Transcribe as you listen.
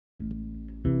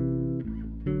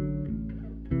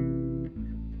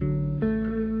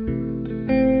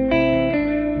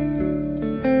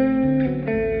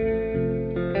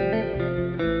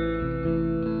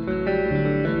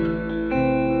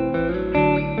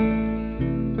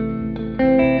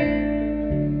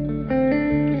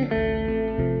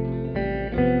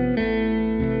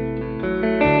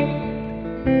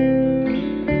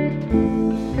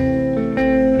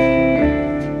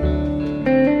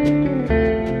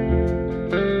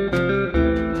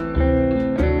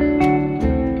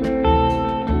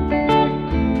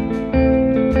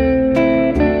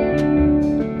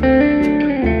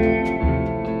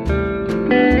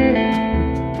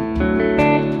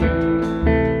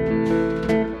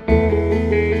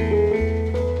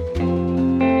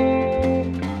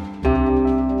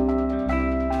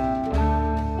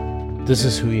This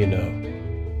is Who You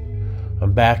Know.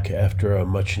 I'm back after a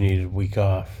much needed week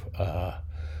off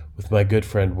with my good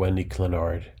friend Wendy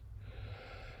Clinard.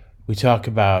 We talk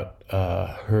about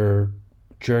her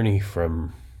journey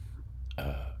from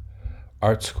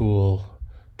art school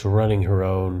to running her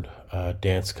own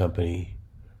dance company,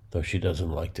 though she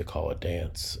doesn't like to call it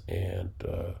dance, and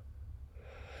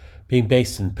being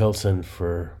based in Pilsen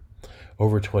for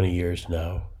over 20 years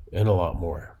now, and a lot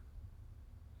more.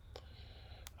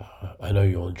 I know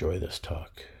you'll enjoy this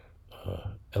talk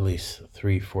at least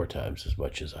 3-4 times as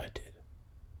much as I did.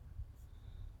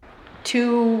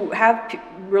 To have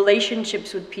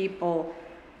relationships with people,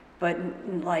 but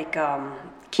like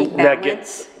keep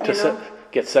balance,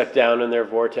 Get sucked down in their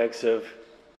vortex of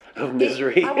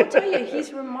misery. I will tell you,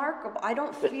 he's remarkable. I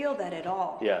don't feel that at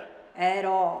all. Yeah. At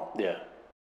all. Yeah.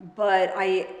 But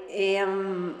I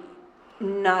am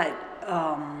not.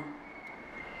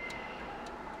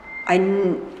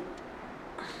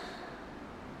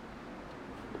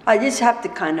 I just have to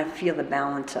kind of feel the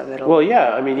balance of it. Well,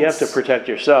 yeah. I mean, you have to protect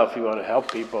yourself. You want to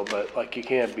help people, but like you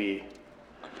can't be,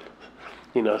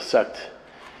 sucked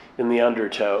in the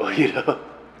undertow,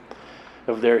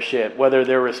 of their shit. Whether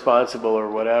they're responsible or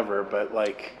whatever, but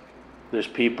like, there's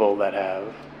people that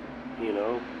have,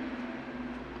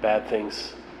 bad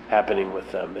things happening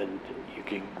with them, and you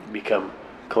can become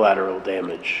collateral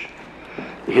damage,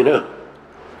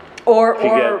 Or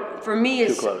for me,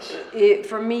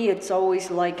 it's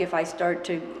always like if I start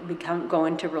to go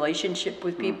into relationship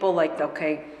with people, like,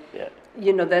 okay,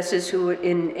 this is who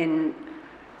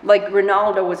like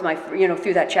Ronaldo was my,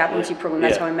 through that chaplaincy program,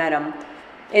 that's how I met him.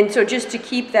 And so just to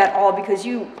keep that all, because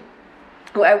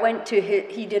I went to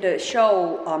he did a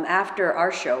show after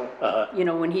our show,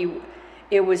 when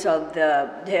it was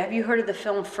have you heard of the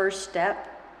film First Step?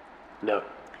 No.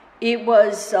 It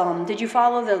was, did you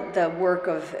follow the work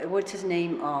of, what's his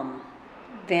name,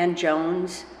 Van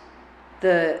Jones?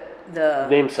 The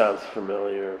name sounds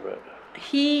familiar, but...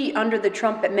 He, under the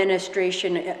Trump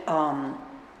administration,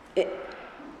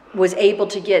 was able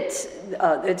to get,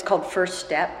 it's called First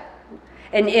Step.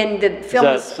 And the film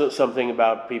is that something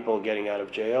about people getting out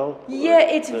of jail? Yeah,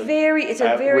 it's a very...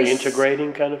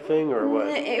 Reintegrating kind of thing, or what?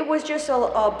 It was just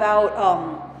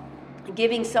about...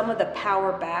 giving some of the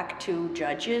power back to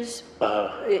judges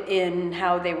in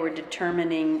how they were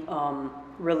determining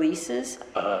releases.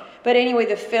 But anyway,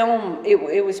 the film,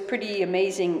 it was pretty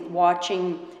amazing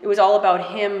watching. It was all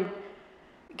about him,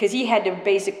 because he had to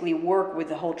basically work with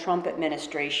the whole Trump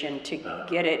administration to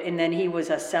get it, and then he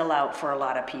was a sellout for a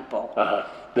lot of people.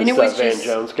 This Van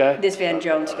Jones guy? This Van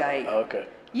Jones guy. Okay.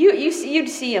 You'd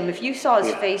see him. If you saw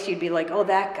his face, you'd be like, oh,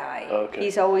 that guy. Okay.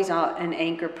 He's always an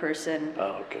anchor person.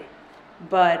 Oh, okay.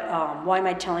 But why am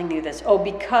I telling you this? Oh,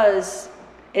 because,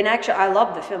 and actually I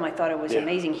loved the film. I thought it was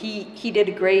amazing. He did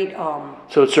a great...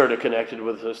 So it's sort of connected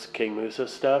with this King Musa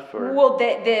stuff? Or? Well,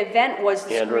 the event was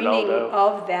the screening Ronaldo.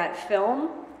 of that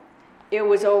film. It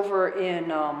was over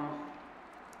in...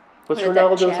 What's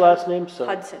Ronaldo's last name?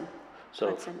 Hudson.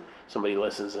 So Hudson. Somebody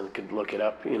listens and could look it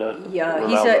up, Yeah, Ronaldo,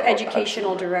 he's an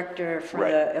educational Hudson. director for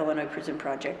the Illinois Prison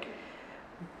Project.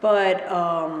 But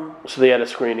so they had a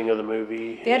screening of the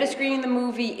movie. They had a screening of the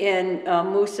movie, and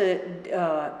Musa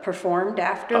performed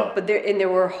after. But there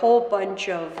were a whole bunch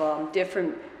of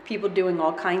different people doing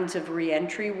all kinds of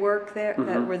reentry work there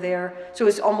that were there. So it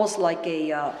was almost like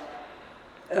a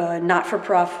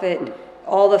not-for-profit.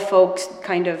 All the folks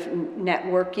kind of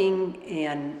networking,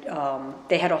 and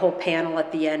they had a whole panel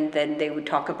at the end. Then they would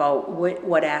talk about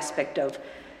what aspect of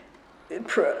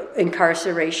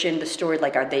incarceration, the story,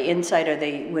 like, are they inside, are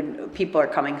they, when people are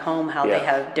coming home, how they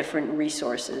have different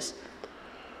resources.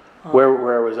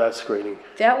 Where was that screening?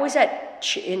 That was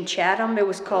in Chatham.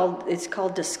 It's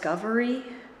called Discovery.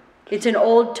 It's an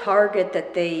old Target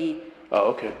that they...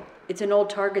 Oh, okay. It's an old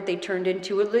Target they turned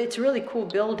into. It's a really cool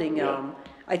building. Yeah.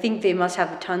 I think they must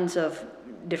have tons of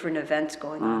different events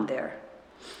going on there.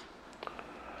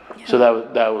 Yeah. So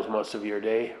that was most of your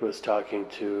day, was talking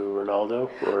to Ronaldo,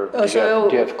 or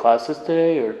do you have classes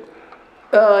today, or?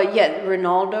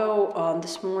 Ronaldo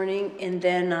this morning, and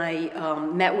then I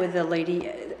met with the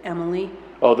lady Emily.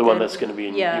 Oh, the one that's going to be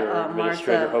your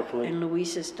administrator, Martha, hopefully. And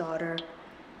Luis's daughter,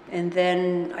 and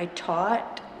then I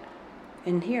taught,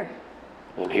 and here.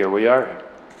 And here we are.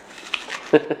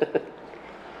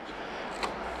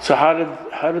 So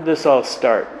how did this all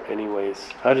start,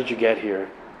 anyways? How did you get here?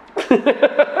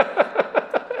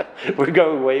 We're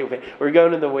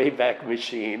going in the Wayback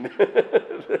Machine.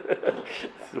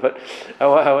 But I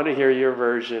want to hear your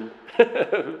version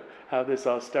of how this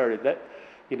all started. That,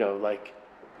 like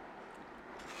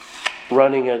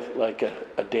running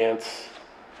a dance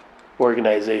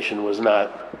organization was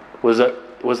not Was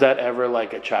that ever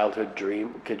like a childhood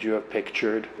dream? Could you have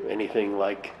pictured anything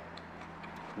like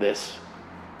this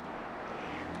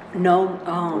No,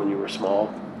 when you were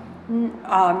small?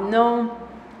 no.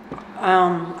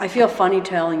 I feel funny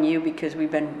telling you because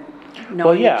we've been knowing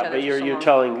Well, each yeah, other but for so you're long.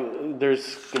 telling,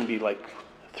 there's going to be like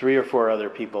 3 or 4 other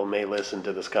people may listen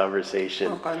to this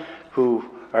conversation Okay. who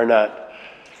are not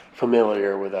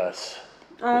familiar with us.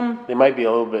 They might be a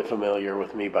little bit familiar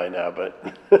with me by now,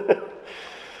 but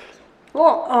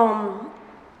Well,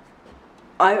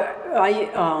 I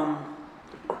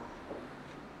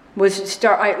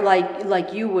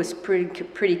like you was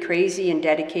pretty crazy and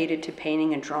dedicated to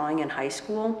painting and drawing in high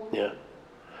school. yeah.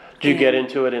 Did you get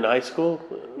into it in high school?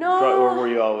 No. Or were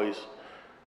you always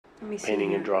Let me see painting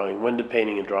here. and drawing? When did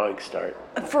painting and drawing start?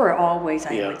 For always,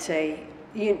 I Yeah. would say.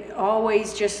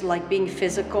 Always just like being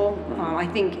physical. I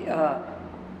think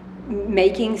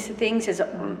making things has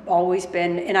always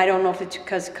been, and I don't know if it's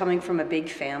because coming from a big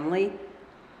family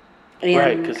and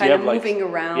Right, because kind of moving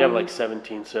around. You have like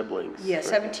 17 siblings. Yeah, right?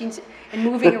 17, and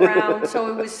moving around. So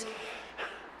it was,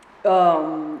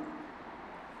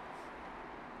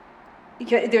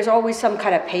 there's always some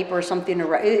kind of paper or something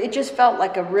around. It just felt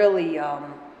like a really,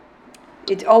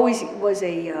 it always was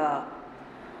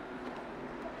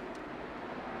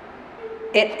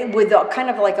with kind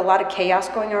of like a lot of chaos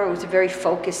going on. It was a very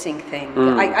focusing thing.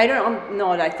 I don't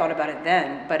know that I thought about it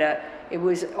then, but it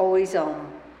was always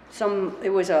it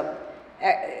was a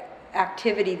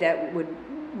activity that would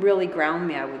really ground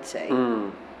me, I would say,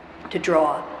 to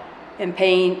draw and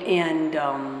paint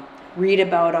and read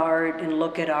about art and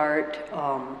look at art.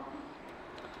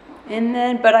 And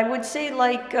then, but I would say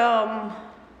like, Do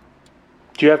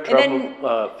you have trouble then-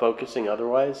 focusing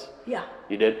otherwise? yeah.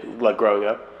 You did, like growing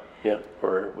up? Yeah,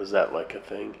 or was that like a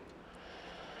thing?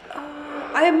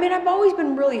 I mean, I've always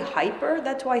been really hyper.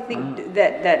 That's why I think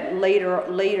that later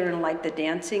in like the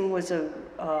dancing was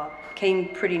came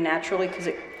pretty naturally because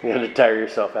it. You had to tire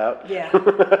yourself out? Yeah,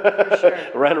 for sure.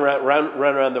 run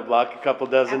around the block a couple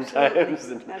dozen Absolutely. times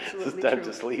and Absolutely it's time true.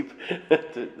 to sleep.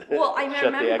 Well, I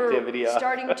shut the activity remember off.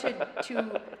 starting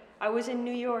to. I was in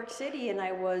New York City and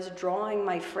I was drawing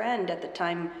my friend at the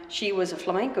time. She was a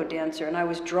flamenco dancer and I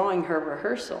was drawing her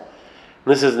rehearsal.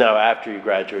 This is now after you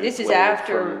graduated. This is from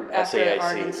after SAIC.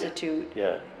 Art Institute.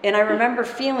 Yeah. And I remember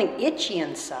feeling itchy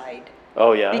inside.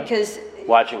 Oh yeah. Because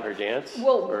watching her dance.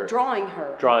 well, drawing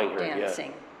her yeah.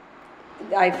 dancing.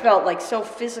 I felt like so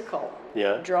physical.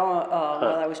 Yeah.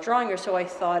 While I was drawing her, so I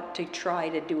thought to try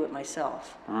to do it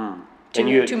myself.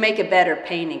 And To make a better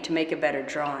painting, to make a better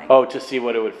drawing. Oh, to see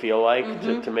what it would feel like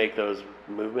to make those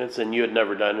movements, and you had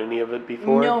never done any of it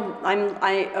before? No,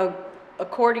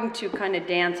 according to kind of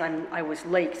dance, I was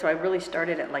late, so I really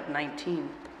started at like 19.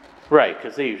 Right,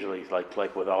 because they usually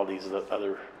like with all these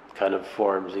other kind of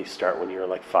forms, you start when you're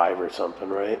like 5 or something,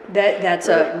 right? That's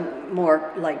a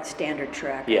more like standard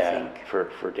track, I Yeah, think.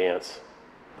 for dance.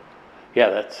 Yeah,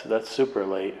 that's super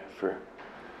late for.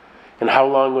 And how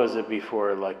long was it before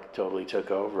it like totally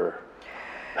took over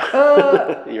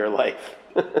your life?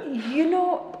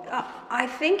 I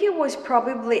think it was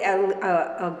probably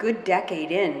a good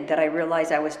decade in that I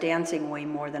realized I was dancing way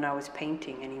more than I was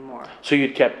painting anymore. So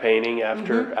you'd kept painting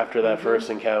after that first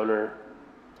encounter.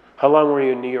 How long were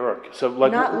you in New York? So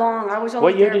like Not long. I was only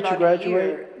what year there did you about a graduate?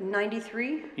 year.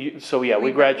 93.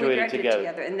 We graduated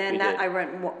together. And then We did. I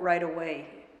went right away.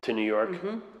 To New York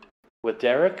with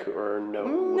Derek or no?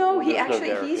 No, he There's no actually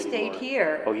Derek stayed anymore.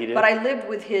 here. Oh, he did? But I lived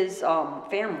with his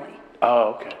family.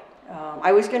 Oh, okay.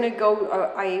 I was going to go.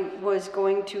 I was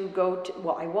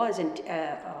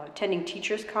attending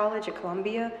Teachers College at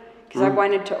Columbia because I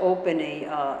wanted to open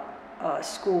a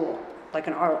school, like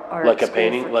an art Like a school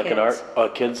painting, for like kids. a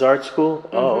kids art school.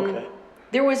 Oh, okay.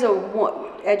 There was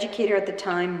educator at the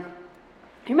time.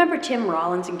 You remember Tim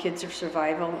Rollins in Kids of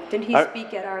Survival? Didn't he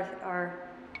speak at our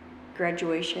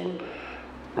graduation?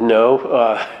 No,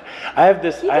 I have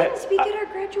this. He didn't speak at our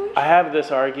graduation? I have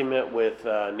this argument with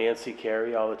Nancy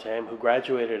Carey all the time, who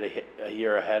graduated a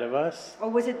year ahead of us. Oh,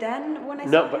 was it then when I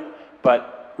No, saw him?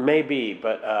 but maybe.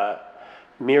 But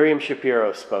Miriam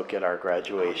Shapiro spoke at our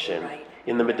graduation Right.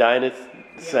 in the Medina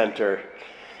Center.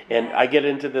 And I get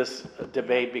into this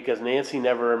debate because Nancy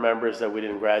never remembers that we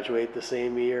didn't graduate the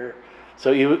same year.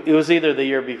 So it was either the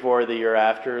year before or the year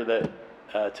after that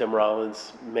Tim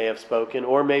Rollins may have spoken,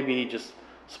 or maybe he just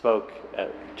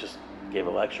just gave a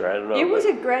lecture. I don't know. It was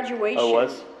a graduation. Oh, it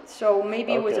was? So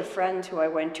maybe it was a Okay. friend who I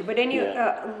went to. But anyway,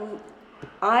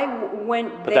 I went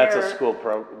But there. that's a school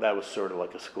that was sort of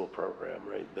like a school program,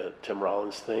 right? The Tim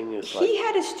Rollins thing is like. He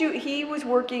had he was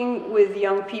working with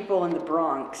young people in the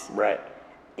Bronx. Right.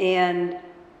 And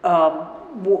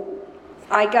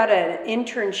I got an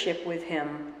internship with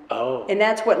him. Oh. And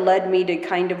that's what led me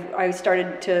to I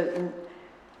started to...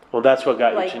 Well, that's what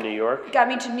got you to New York? Got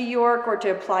me to New York, or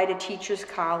to apply to Teachers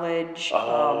College.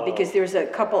 Because there was a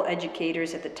couple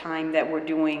educators at the time that were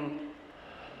doing,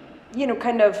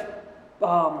 kind of,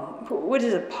 what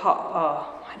is it?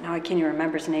 Now I can't even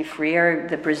remember his name. Freire,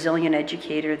 the Brazilian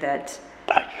educator that...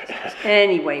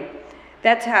 Anyway,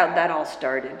 that's how that all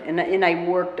started. And I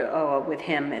worked with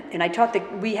him. And I taught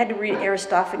we had to read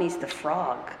Aristophanes' The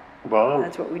Frog. Wow.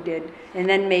 That's what we did. And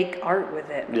then make art with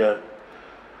it. Yeah.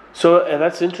 So, and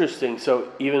that's interesting.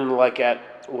 So even like at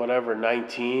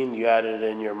 19, you had it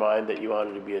in your mind that you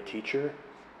wanted to be a teacher?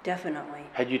 Definitely.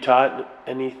 Had you taught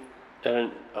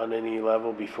on any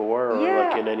level before, or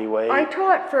like in any way? I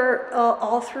taught for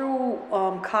all through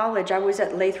college. I was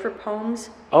at Lathrop Holmes.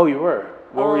 Oh, you were?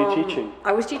 What were you teaching?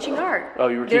 I was teaching art. Oh,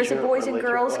 you were There's teaching a Boys at and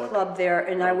Lathrop? Girls Club there,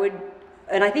 and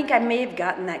I think I may have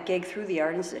gotten that gig through the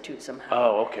Art Institute somehow.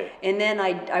 Oh, okay. And then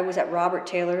I was at Robert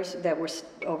Taylor's that was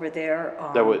over there.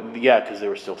 Because they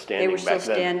were still standing. They were still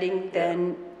standing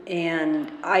then,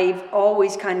 and I've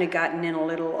always kind of gotten in a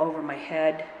little over my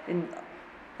head, and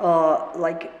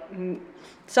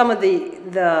some of the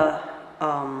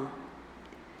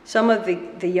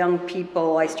young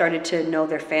people, I started to know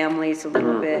their families a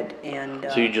little bit, and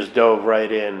so you just dove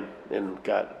right in and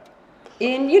got.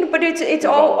 And but it's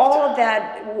all of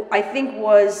that. I think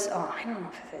was I don't know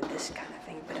if it's this kind of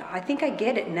thing, but I think I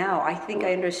get it now. I think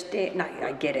I understand. No,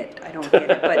 I get it. I don't get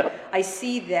it, but I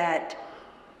see that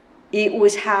it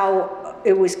was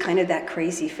kind of that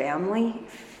crazy family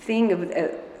thing of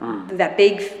that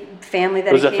big family that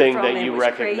it was I a came thing from, that and you it was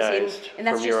recognized crazy, and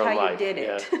that's from just your own how life. You did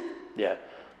it. Yeah,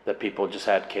 that people just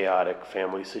had chaotic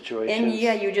family situations. And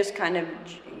you just kind of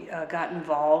got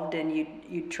involved, and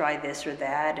you try this or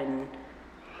that, and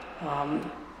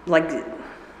like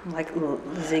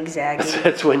zigzagging.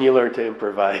 That's when you learn to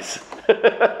improvise.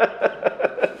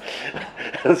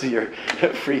 That's your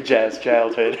free jazz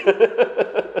childhood.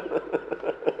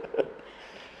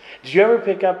 Did you ever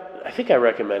pick up, I think I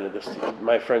recommended this to you,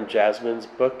 my friend Jasmine's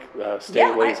book,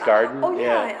 Stateway's Garden?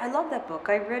 I love that book.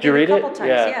 I read Did you it read a couple it? times.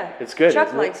 Yeah. It's good, Chuck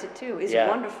isn't it? likes it too. It's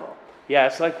wonderful. Yeah,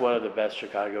 it's like one of the best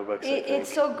Chicago books, I think.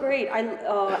 It's so great.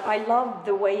 I love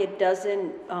the way it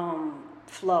doesn't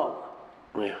flow.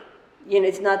 Yeah.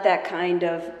 It's not that kind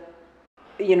of,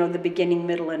 the beginning,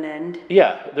 middle, and end.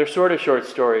 Yeah, they're sort of short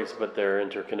stories, but they're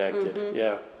interconnected.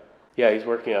 Mm-hmm. Yeah, he's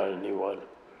working on a new one.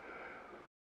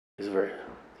 He's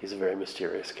a very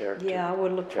mysterious character. Yeah, I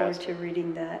would look forward to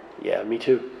reading that. Yeah, me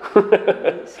too.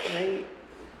 It's great.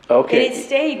 Okay. And it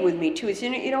stayed with me too. It's,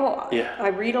 I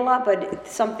read a lot, but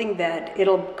it's something that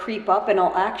it'll creep up, and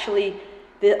I'll actually,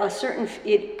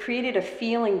 it created a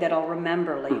feeling that I'll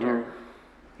remember later. Mm-hmm.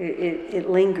 It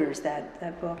lingers,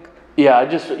 that book. Yeah,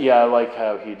 I like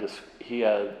how he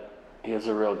has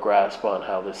a real grasp on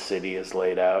how this city is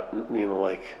laid out.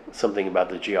 Like something about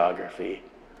the geography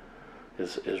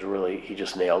is really, he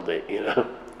just nailed it,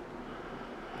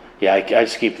 Yeah, I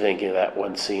just keep thinking of that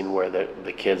one scene where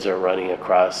the kids are running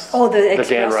across the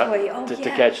expressway to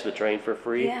catch the train for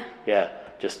free. Yeah,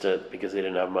 just because they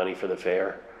didn't have money for the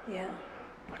fare. Yeah.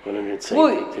 Like what an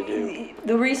insane thing to do.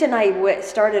 The reason I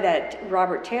started at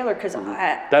Robert Taylor, because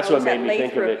that's what made me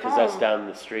think of it, because that's down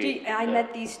the street. I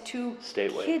met these two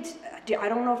kids. I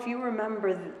don't know if you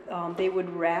remember, they would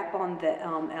rap on the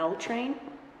L train.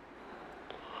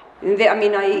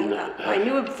 I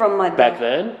knew it from my... Back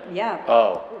then? Yeah.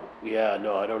 Oh, yeah,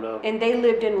 no, I don't know. And they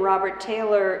lived in Robert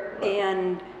Taylor,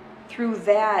 and through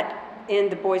that,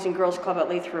 and the Boys and Girls Club at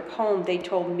Lathrop Home, they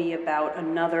told me about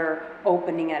another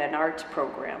opening at an arts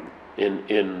program.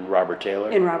 In Robert Taylor?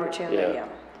 In Robert Taylor, yeah.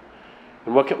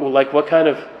 And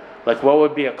what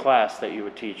would be a class that you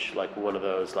would teach, like one of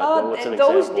those? Like, what's an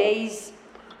example? Those days,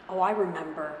 I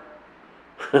remember.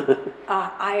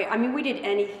 We did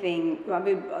anything.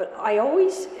 I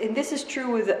always, and this is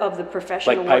true of the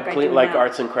professional like work I do like now.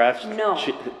 arts and crafts. No,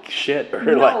 shit or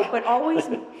no, but always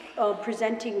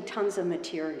presenting tons of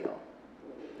material.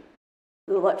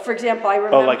 For example, I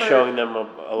remember. Oh, like showing them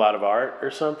a lot of art or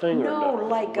something? No, or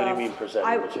like what do you mean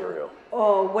presenting material?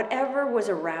 Oh, whatever was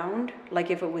around,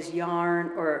 like if it was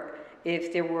yarn or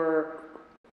if there were.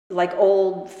 Like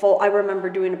I remember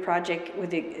doing a project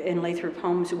in Lathrop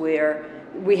Homes where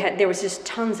there was just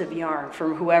tons of yarn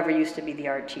from whoever used to be the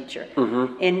art teacher,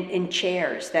 in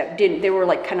chairs that they were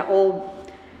like kind of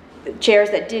old chairs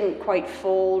that didn't quite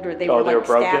fold, or they were like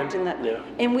stacked in the,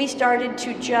 and we started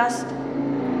to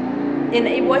and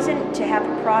it wasn't to have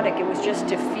a product, it was just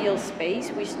to feel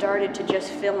space. We started to just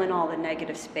fill in all the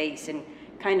negative space and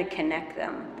kind of connect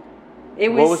them.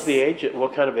 What was the age?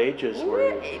 What kind of ages were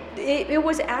you? It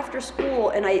was after school,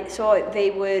 and I saw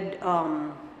they would.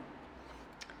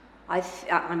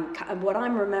 What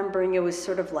I'm remembering, it was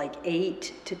sort of like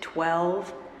 8 to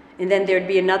 12, and then there'd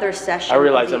be another session. I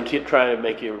realize I'm trying to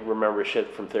make you remember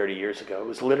shit from 30 years ago. It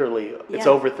was literally, it's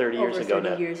over 30 years ago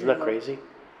now. Isn't that crazy?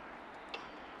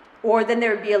 Or then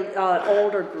there would be an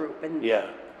older group, and yeah.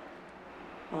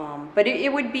 But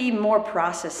it would be more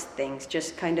processed things,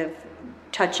 just kind of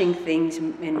touching things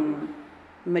in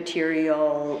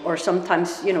material, or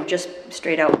sometimes, just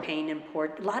straight out paint and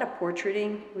a lot of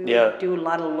portraiting. We would do a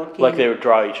lot of looking. Like they would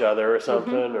draw each other or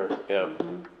something, or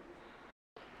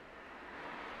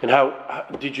And how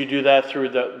did you do that through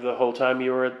the whole time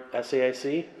you were at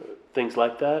SAIC? Things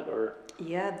like that, or?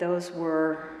 Yeah, those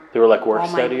were. They were like work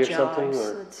study or something,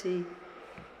 or? Let's see.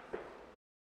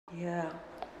 Yeah,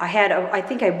 I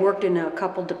think I worked in a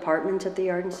couple departments at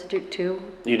the Art Institute too.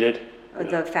 You did?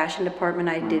 The fashion department,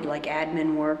 I did like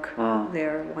admin work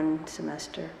there one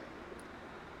semester.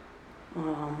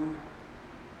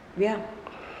 Yeah.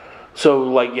 So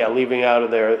leaving out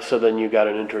of there, so then you got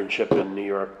an internship in New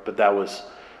York, but that was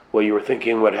what you were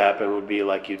thinking would happen would be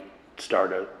like you'd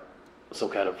start some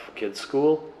kind of kids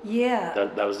school? Yeah.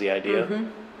 That was the idea?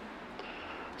 Mm-hmm.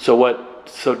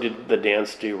 So did the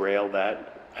dance derail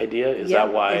that idea? Is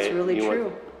that why it's really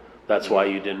true. That's why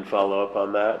you didn't follow up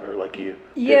on that, or like you?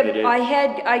 Yeah,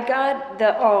 I got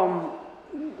the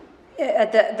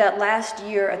at that last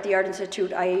year at the Art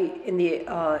Institute.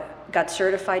 Got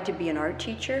certified to be an art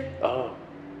teacher. Oh.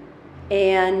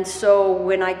 And so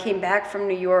when I came back from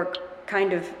New York,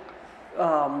 kind of,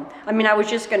 I was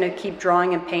just going to keep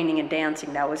drawing and painting and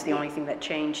dancing. That was the only thing that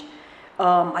changed.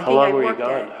 How long were you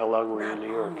gone? How long were you in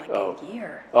New York? Like a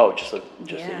year. Oh, just a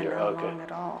year. Not long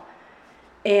at all.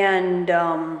 And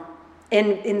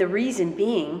the reason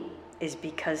being is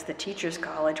because the Teachers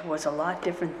College was a lot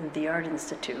different than the Art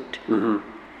Institute. Mm-hmm.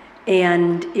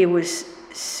 And it was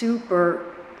super,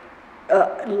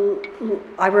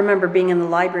 I remember being in the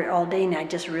library all day and I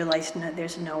just realized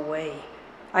there's no way.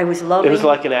 I was loving it was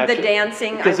like the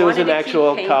dancing. Because it was an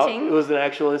actual it was an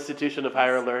actual institution of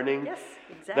higher learning. Yes,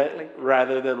 exactly.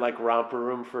 Rather than like romper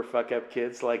room for fuck up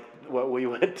kids like what we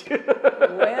went to.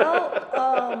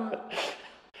 Well,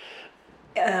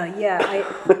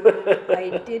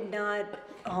 I did not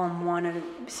want to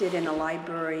sit in a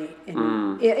library.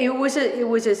 And it was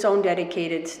its own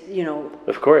dedicated,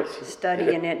 of course,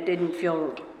 study, and it didn't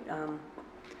feel.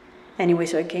 Anyway,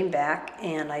 so I came back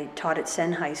and I taught at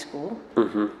Senn High School,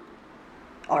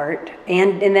 art,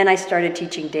 and then I started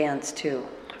teaching dance too.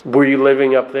 Were you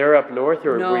living up there, up north,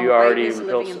 or no, were you already I was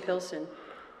living in Pilsen?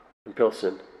 In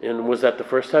Pilsen. And was that the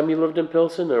first time you lived in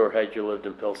Pilsen, or had you lived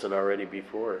in Pilsen already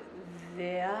before?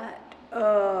 I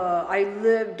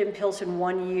lived in Pilsen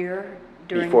 1 year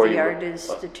during the Art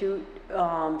Institute.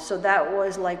 So that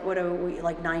was like,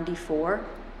 94?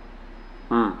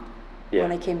 Yeah.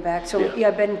 When I came back. So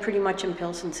I've been pretty much in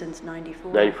Pilsen since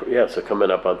 94. 94, yeah, so coming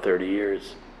up on 30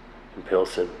 years in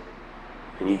Pilsen.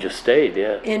 And you just stayed,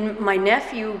 yeah. And my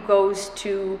nephew goes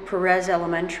to Perez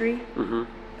Elementary. Mm-hmm.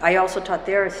 I also taught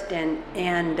there a stint,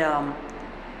 and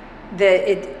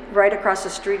right across the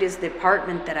street is the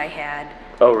apartment that I had.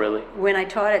 Oh, really? When I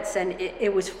taught at Senn,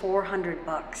 it was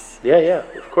 $400. Yeah,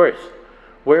 of course.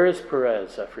 Where is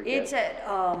Perez? I forget. It's at,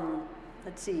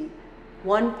 let's see,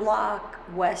 1 block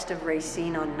west of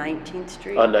Racine on 19th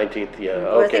Street. On 19th, yeah, okay.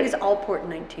 Well, I think it's Allport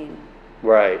 19.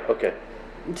 Right, okay.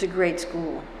 It's a great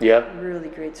school. Yeah? Really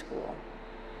great school.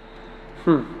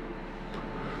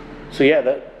 So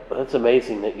yeah, that's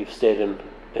amazing that you've stayed in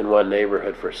one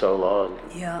neighborhood for so long.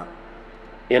 Yeah.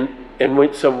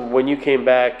 So when you came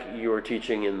back, you were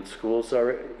teaching in schools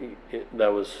already?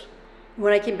 That was...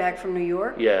 When I came back from New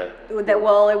York? Yeah. It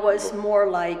was more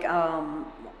like,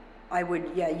 I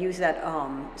would, use that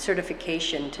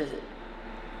certification to,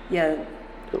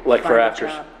 like for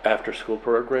after school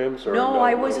programs? Or no,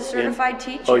 I was a certified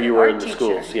teacher. Oh, you were in the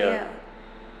schools, yeah.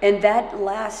 And that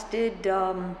lasted,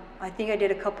 I think I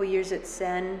did a couple years at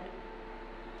Senn.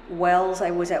 Wells,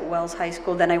 I was at Wells High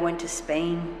School. Then I went to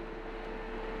Spain.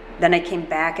 Then I came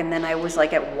back, and then I was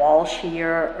like at Walsh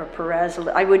here or Perez.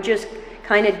 I would just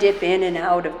kind of dip in and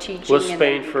out of teaching. Was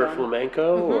Spain for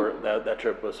flamenco, or that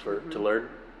trip was for to learn?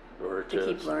 Or to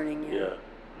keep learning, yeah.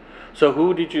 So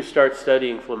who did you start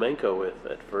studying flamenco with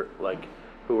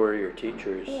who were your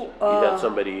teachers? You had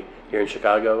somebody here in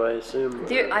Chicago, I assume?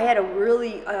 I had a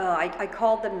really, I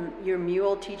called them your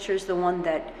mule teachers, the one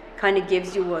that kind of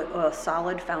gives you a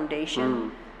solid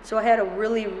foundation. So I had a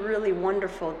really, really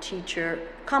wonderful teacher,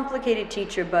 complicated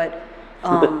teacher, but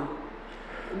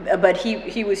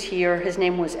he was here. His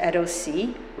name was Edo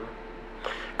C.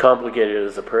 Complicated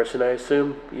as a person, I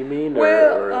assume, you mean?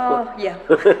 Yeah.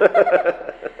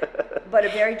 But a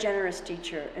very generous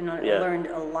teacher, and I learned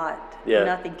a lot. Yeah.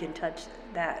 Nothing can touch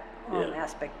that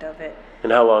aspect of it.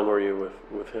 And how long were you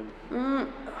with him?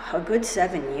 A good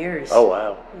 7 years. Oh,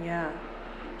 wow. Yeah.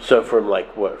 So from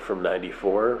from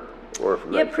 94 or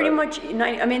from 95? Yeah, pretty much.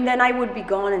 I mean, then I would be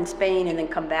gone in Spain and then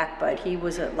come back, but he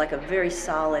was a very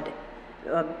solid,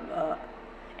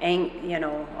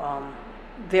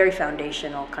 very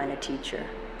foundational kind of teacher.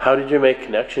 How did you make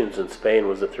connections in Spain?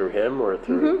 Was it through him or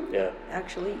through? Mm-hmm. Yeah.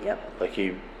 Actually, yep. Like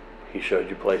he showed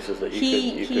you places that you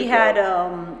could. He had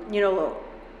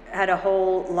had a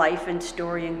whole life and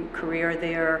story and career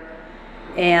there,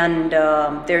 and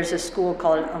there's a school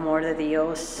called Amor de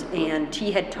Dios, and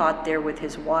he had taught there with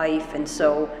his wife, and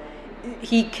so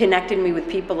he connected me with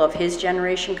people of his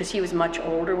generation because he was much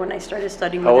older when I started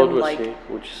studying with him. How old was he?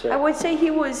 Would you say? I would say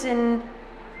he was in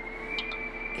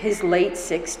his late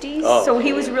 60s. Oh, so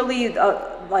he was really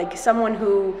like someone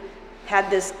who had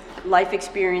this life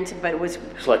experience, but it was...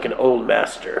 It's like an old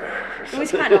master. It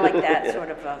was kind of like that sort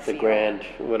of the feel. grand,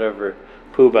 whatever,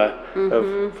 Puba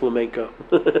of flamenco.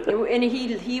 And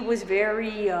he was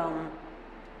very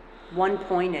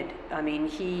one-pointed. I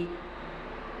mean, You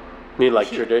mean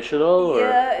like traditional,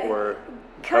 or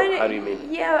kind of? How do you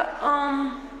mean? Yeah.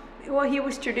 Well, he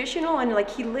was traditional, and like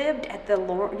he lived at the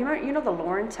you know the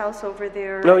Lawrence House over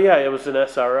there. Oh yeah, it was an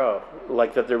SRO,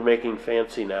 like that they're making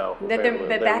fancy now. But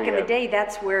back in the day,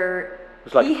 that's where it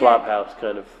was like a clubhouse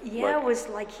kind of. Yeah, it was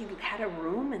like he had a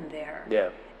room in there. Yeah.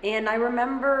 And I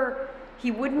remember he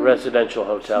wouldn't residential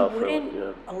hotel. He wouldn't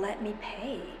let me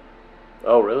pay.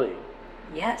 Oh really?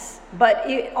 Yes, but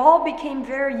it all became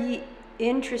very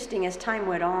interesting as time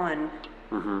went on.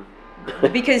 Mm-hmm.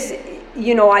 Because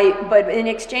but in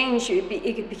exchange it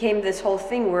became this whole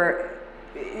thing where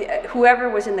whoever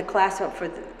was in the class of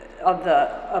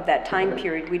that time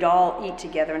period, we'd all eat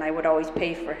together, and I would always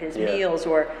pay for his meals,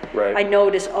 or I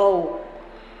noticed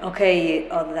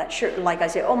that shirt, like I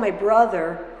say, my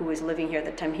brother who was living here at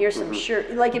the time, here's some shirt,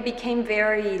 like it became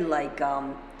very like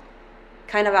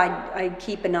kind of I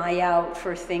keep an eye out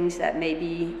for things that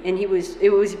maybe, and it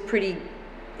was pretty.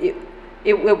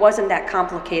 It wasn't that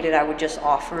complicated. I would just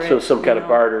offer it. So some kind of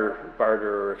barter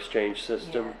or exchange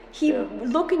system. Yeah.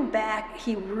 Looking back,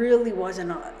 he really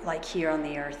wasn't like here on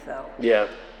the earth, though. Yeah.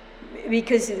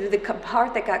 Because the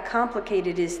part that got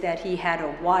complicated is that he had a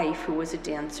wife who was a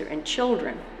dancer and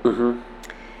children. Mm-hmm.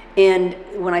 And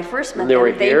when I first met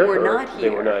them, they were not here. They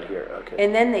were not here. Okay.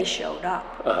 And then they showed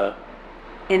up. Uh-huh.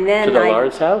 And then to the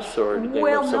Lawrence house, or did they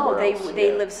live somewhere else?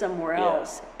 They lived somewhere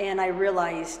else. And I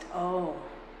realized,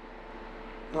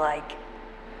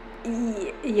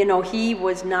 he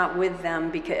was not with them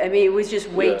because, it was just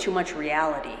way too much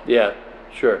reality. Yeah,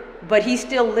 sure. But he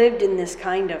still lived in this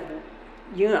kind of,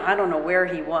 I don't know where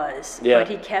he was, but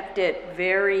he kept it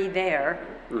very there.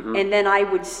 Mm-hmm. And then I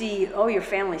would see, your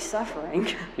family's suffering.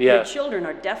 Yeah. Your children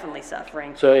are definitely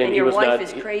suffering. So, and your wife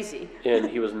is crazy. And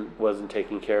he wasn't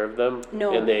taking care of them?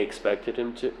 No. And they expected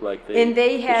him to? And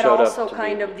they had also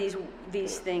kind of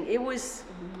these things. It was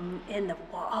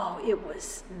it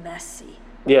was messy.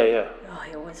 Yeah, yeah.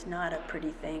 It was not a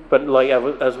pretty thing. But like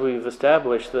as we've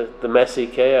established, the messy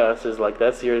chaos is like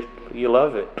you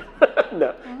love it.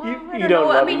 No, well, you don't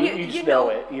love it. You just know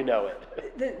it. You know it.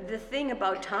 The thing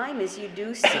about time is you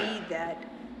do see that,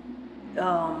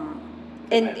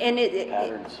 and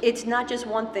it's not just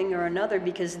one thing or another,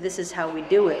 because this is how we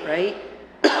do it, right?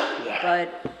 Yeah. But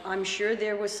I'm sure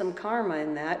there was some karma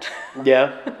in that.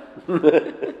 Yeah.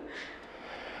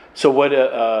 So what?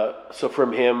 So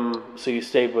from him, so you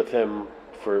stayed with him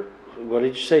for, what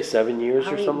did you say, 7 years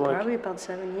or something like? Probably about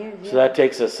 7 years. Yeah. So that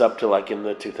takes us up to like in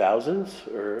the 2000s,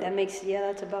 or that makes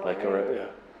that's about like right. Around, yeah.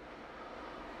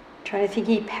 Trying to think,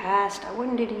 he passed.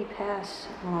 When did he pass?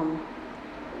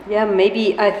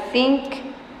 Maybe I think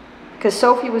because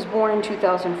Sophie was born in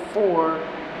 2004.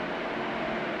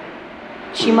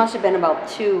 She must have been about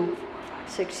 2,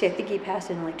 6. I think he passed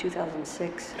in like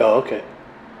 2006. Oh, okay.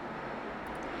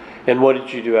 And what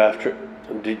did you do after?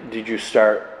 Did you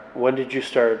start? When did you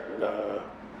start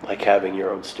like having your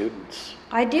own students?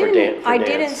 I didn't. I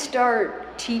didn't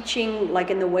start teaching like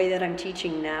in the way that I'm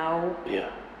teaching now. Yeah.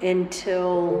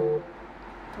 Until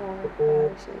 4,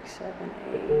 5, 6, 7,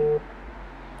 8.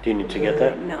 Do you need to get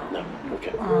that? No. No.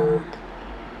 Okay.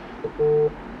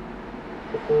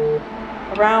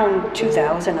 Around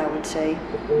 2000, I would say.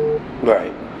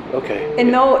 Right. Okay.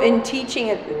 And in teaching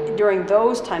it during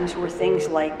those times were things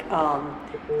like,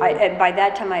 by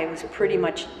that time I was pretty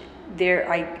much there.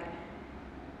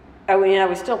 I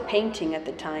was still painting at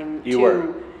the time. You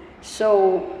were.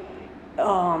 So,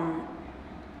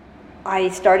 I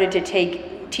started to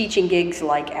take teaching gigs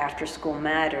like After School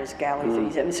Matters, Gallery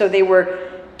 37. So they were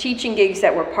teaching gigs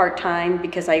that were part-time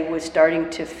because I was starting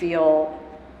to feel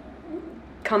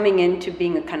coming into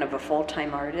being a kind of a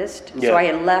full-time artist. Yeah. So I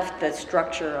had left the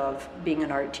structure of being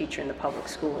an art teacher in the public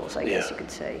schools, I guess you could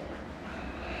say.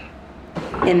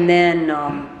 And then,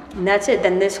 and that's it.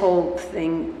 Then this whole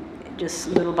thing, just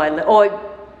little by little.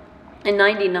 Oh, in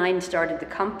 '99 started the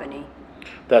company.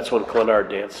 That's when Clinard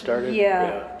Dance started?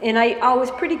 Yeah. And I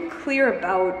was pretty clear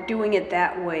about doing it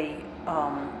that way,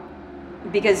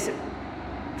 because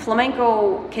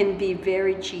flamenco can be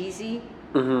very cheesy,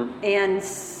 and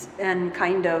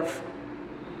kind of,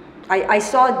 I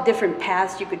saw different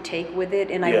paths you could take with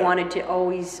it, and I wanted to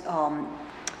always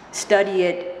study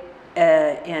it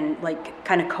and like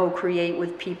kind of co-create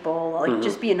with people, like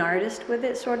just be an artist with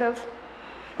it, sort of.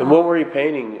 And what were you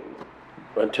painting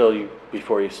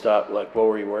before you stopped? Like, what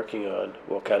were you working on?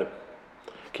 What kind of,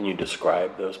 can you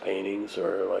describe those paintings,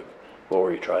 or like, what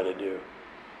were you trying to do?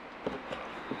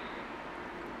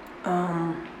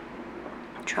 I'm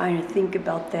trying to think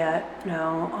about that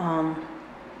now.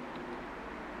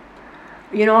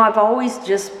 You know, I've always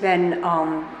just been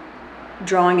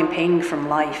drawing and painting from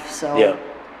life, so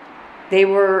they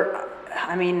were,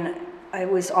 I mean, I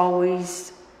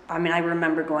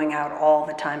remember going out all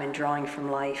the time and drawing from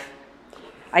life.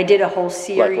 I did a whole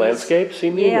series. Like landscapes, you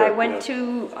mean? Yeah, I went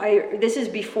to, this is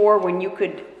before when you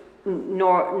could,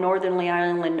 Northern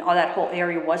Ireland, all that whole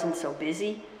area wasn't so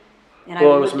busy. And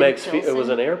well, it was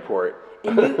an airport.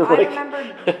 And I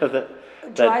remember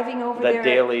driving over there. That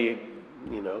daily,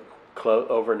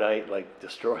 overnight, like,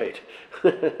 destroyed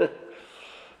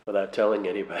without telling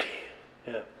anybody.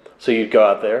 Yeah. So you'd go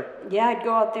out there? Yeah, I'd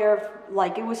go out there,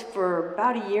 like, it was for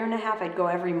about a year and a half. I'd go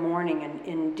every morning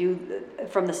and do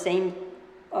from the same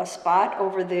spot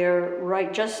over there,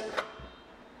 right just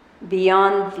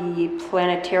beyond the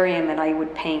planetarium, and I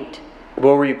would paint.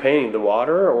 What were you painting? The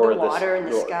water, or the water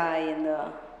and the sky and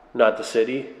the. Not the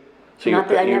city. So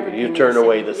you turn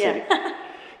away the city.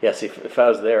 Yeah. See, if I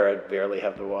was there, I'd barely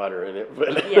have the water in it,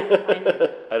 but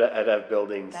I'd have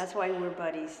buildings. That's why we're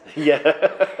buddies. Yeah.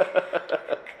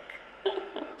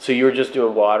 So you were just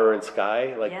doing water and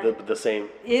sky, like the same.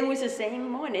 It was the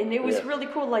same one, and it was really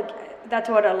cool. Like, that's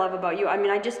what I love about you. I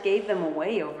mean, I just gave them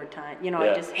away over time.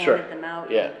 I just handed them out.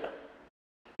 Yeah.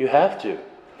 You have to.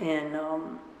 And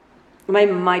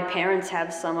my parents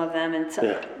have some of them, and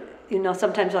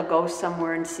sometimes I'll go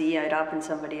somewhere and see it up in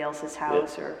somebody else's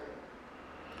house or.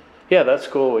 Yeah, that's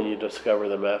cool when you discover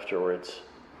them afterwards,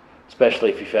 especially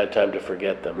if you've had time to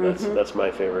forget them. That's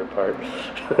my favorite part,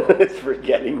 is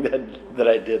forgetting that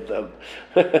I did them.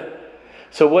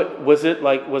 So what was it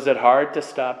like? Was it hard to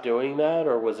stop doing that,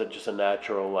 or was it just a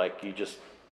natural, like, you just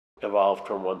evolved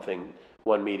from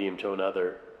one medium to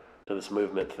another, to this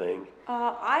movement thing?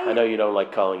 I know you don't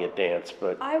like calling it dance,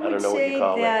 but I don't know what you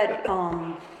call it. I would say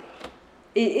that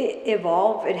it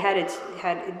evolved.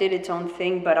 It did its own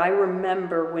thing. But I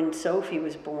remember when Sophie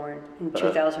was born in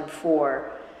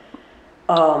 2004.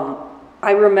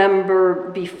 I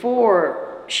remember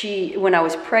before when I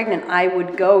was pregnant, I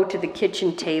would go to the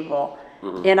kitchen table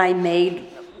and I made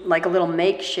like a little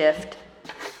makeshift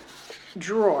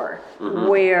drawer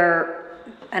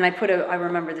and I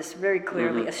remember this very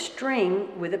clearly, a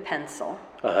string with a pencil.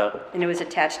 And it was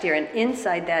attached here, and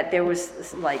inside that there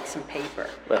was like some paper.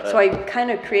 So I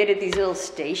kind of created these little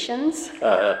stations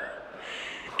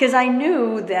because I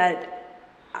knew that,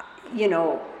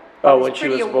 I was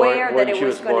pretty aware that it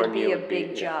was going to be a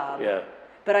big job. Yeah.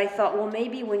 But I thought, well,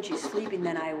 maybe when she's sleeping,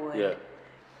 then I would. Yeah.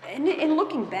 And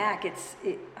looking back,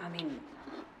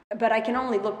 but I can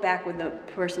only look back with the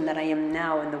person that I am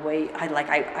now and the way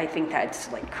I think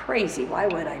that's like crazy. Why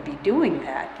would I be doing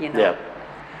that? Yeah.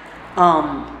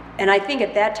 And I think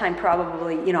at that time,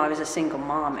 probably, I was a single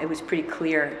mom. It was pretty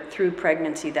clear through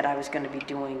pregnancy that I was going to be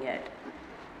doing it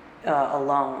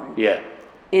alone. Yeah.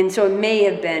 And so it may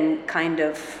have been kind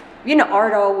of,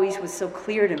 art always was so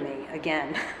clear to me.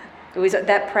 Again, it was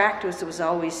that practice was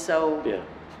always so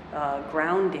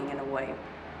grounding in a way.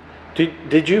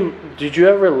 Did you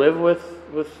ever live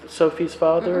with Sophie's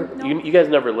father? No. You guys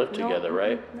never lived together,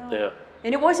 right? No. Yeah.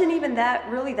 And it wasn't even that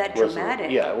dramatic.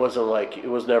 Yeah, it wasn't like, it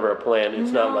was never a plan. It's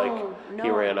not like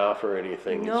he ran off or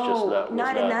anything. No, it's just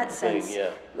not in that sense. Yeah.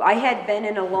 I had been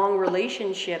in a long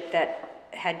relationship that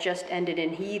had just ended,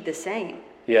 and he the same.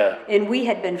 Yeah. And we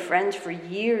had been friends for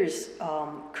years,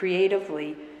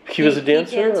 creatively. He was a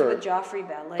dancer? He danced with Joffrey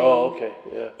Ballet. Oh, okay,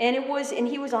 yeah. And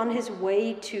he was on his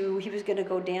way he was going to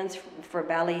go dance for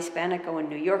Ballet Hispanico in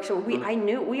New York. So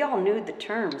we all knew the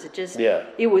terms.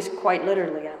 It was quite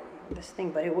literally this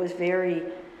thing, but it was very,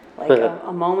 like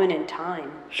a moment in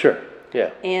time. Sure.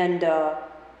 Yeah. And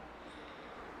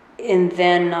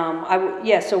then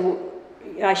so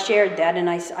I shared that, and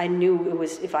I knew it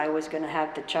was, if I was going to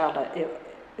have the child,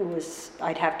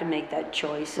 I'd have to make that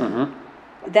choice. And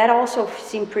that also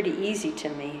seemed pretty easy to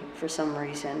me for some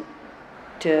reason.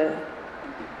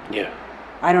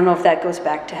 I don't know if that goes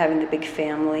back to having the big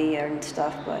family and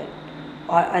stuff, but.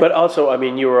 But also, I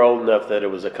mean, you were old enough that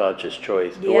it was a conscious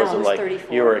choice. It wasn't I was like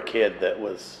 34. you were a kid that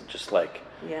was just like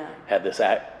had this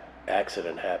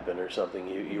accident happen or something.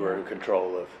 You were in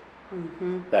control of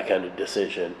that kind of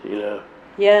decision, you know?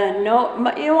 Yeah, no,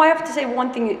 I have to say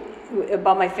one thing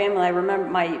about my family. I remember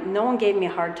no one gave me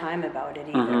a hard time about it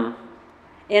either.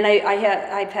 And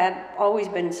I've always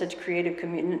been in such creative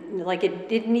community, like it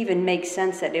didn't even make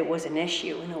sense that it was an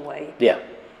issue in a way. Yeah.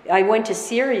 I went to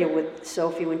Syria with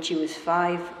Sophie when she was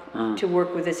 5 to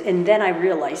work with this, and then I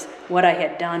realized what I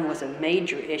had done was a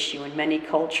major issue in many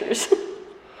cultures. It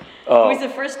was the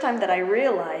first time that I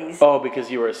realized. Oh, because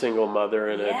you were a single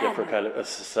mother in a different kind of a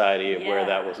society where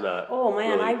that was not. Oh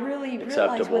man, really I really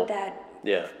realized what that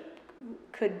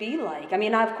could be like. I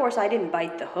mean, of course, I didn't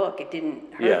bite the hook; it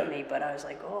didn't hurt me, but I was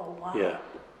like, oh wow. Yeah.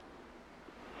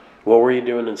 What were you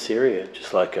doing in Syria?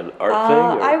 Just like an art thing?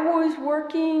 Or? I was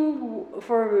working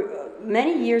for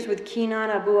many years with Kenan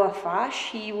Abu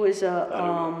Afash. He was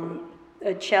a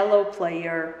cello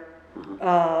player.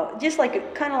 Just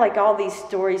like kind of like all these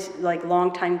stories, like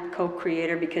longtime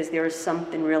co-creator, because there was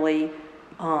something really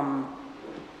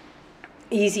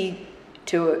easy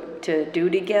to do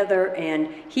together. And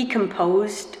he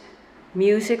composed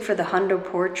music for the Hundo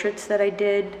portraits that I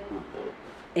did,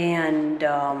 and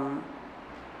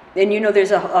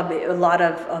there's a lot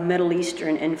of Middle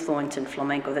Eastern influence in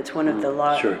flamenco. That's one of the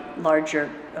larger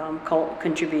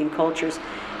contributing cultures.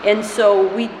 And so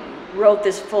we wrote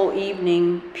this full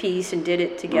evening piece and did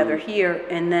it together here.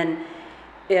 And then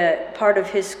part of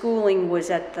his schooling was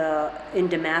in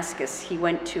Damascus. He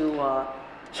went to...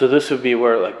 so this would be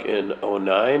where, like in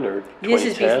 2009 or 2010? This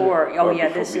is before. Oh, yeah,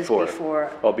 this is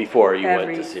before. Oh, before you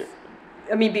went to Syria.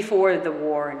 I mean, before the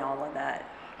war and all of that.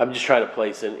 I'm just trying to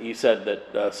place in. You said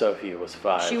that Sophia was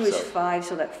 5. She was 5,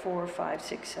 so that 4, 5,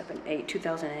 6, 7, 8,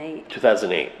 2008.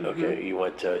 2008. Okay, you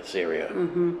went to Syria.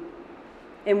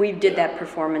 And we did that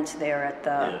performance there at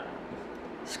the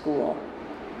school.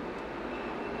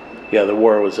 Yeah, the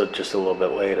war was just a little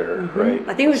bit later, right?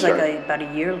 I think it was about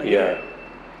a year later. Yeah.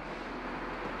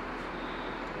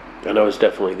 And it was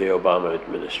definitely the Obama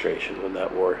administration when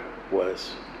that war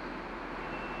was.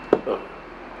 Oh.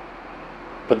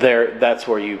 But that's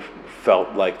where you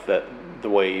felt like that the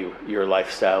way your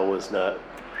lifestyle was not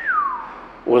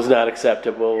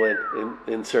acceptable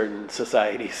in certain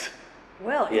societies.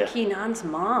 Well, Kenan's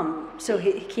mom. So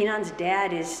Kenan's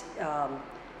dad is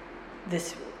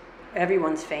this.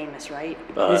 Everyone's famous, right?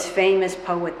 This famous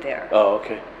poet there. Oh,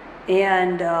 okay.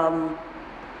 And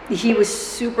he was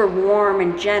super warm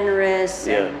and generous.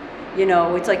 And,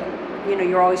 it's like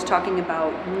you're always talking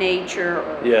about nature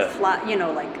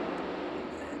or like.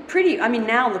 Pretty. I mean,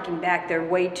 now looking back, they're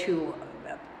way too.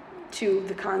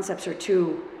 The concepts are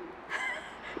too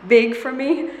big for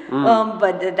me.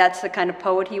 But that's the kind of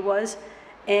poet he was,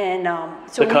 and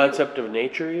so the concept of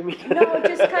nature. You mean? No,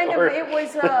 just kind of. It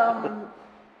was.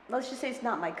 Let's just say it's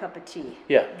not my cup of tea.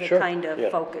 Yeah, the kind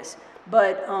of focus,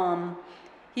 but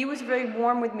he was very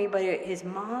warm with me. But his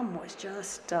mom was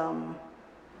just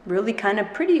really kind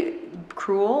of pretty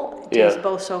cruel to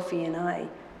both Sophie and I.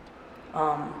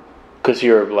 Because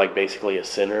you're like basically a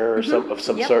sinner or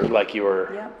some sort, like you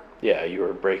were, you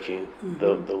were breaking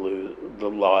the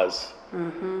laws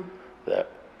that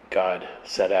God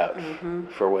set out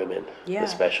for women,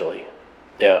 especially.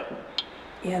 Yeah.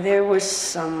 Yeah, there was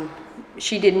some.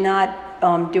 She did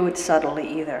not do it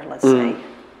subtly either. Let's say.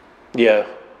 Yeah.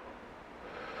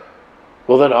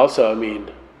 Well, then also, I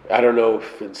mean, I don't know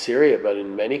if in Syria, but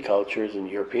in many cultures, in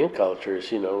European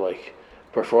cultures, like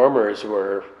performers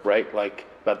were like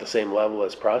about the same level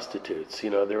as prostitutes. They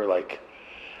were like,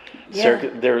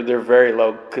 they're very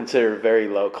low, considered very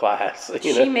low class.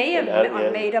 She may have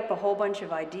made up a whole bunch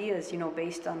of ideas,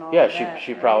 based on all that. Yeah,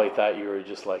 she probably thought you were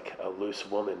just like a loose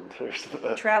woman.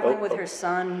 Traveling with her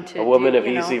son to a woman of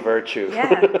easy virtue.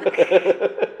 Yeah.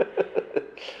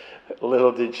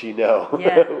 Little did she know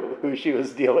who she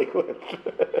was dealing with.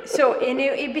 So, and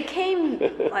it became,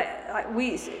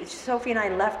 Sophie and I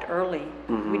left early.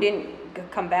 We didn't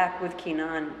come back with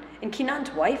Kenan. And Kenan's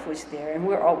wife was there, and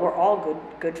we're all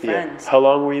good friends. How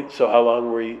long were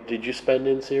you, did you spend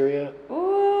in Syria?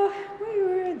 Oh, we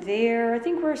were there. I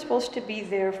think we were supposed to be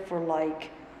there for like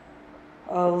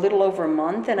a little over a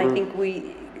month, and I think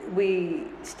we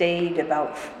stayed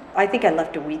about I think I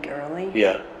left a week early.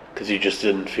 Yeah, because you just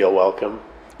didn't feel welcome.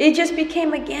 It just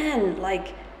became again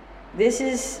like, this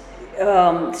is,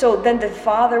 so then the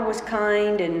father was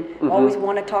kind and always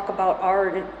wanted to talk about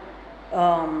art,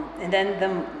 and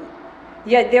then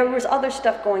there was other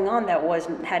stuff going on that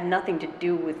had nothing to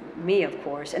do with me, of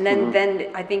course, and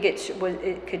then I think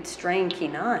it could strain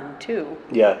Clinard too.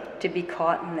 Yeah. To be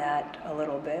caught in that a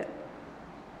little bit.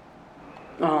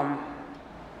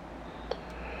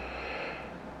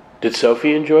 Did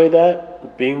Sophie enjoy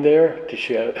that, being there? Did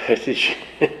she? I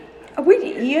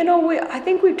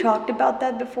think we've talked about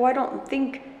that before. I don't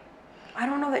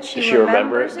know that she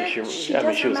remembers it. She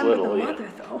does she was remember little, the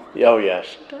mother, though. Oh, yes.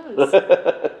 She does.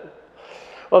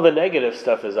 Well, the negative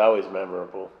stuff is always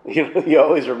memorable. You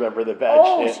always remember the bad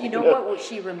shit. You know what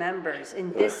she remembers,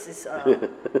 and this is.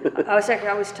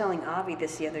 I was telling Avi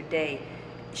this the other day.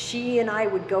 She and I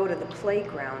would go to the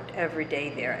playground every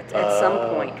day there at some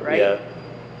point, right? Yeah.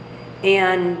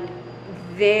 And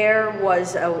there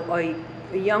was a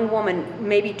young woman,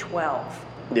 maybe 12.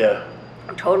 Yeah.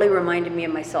 Totally reminded me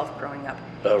of myself growing up.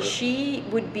 Oh, really? She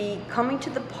would be coming to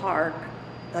the park,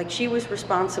 like she was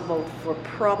responsible for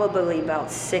probably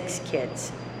about 6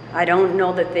 kids. I don't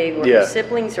know that they were her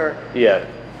siblings or. Yeah.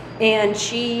 And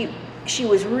she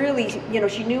was really,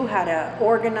 she knew how to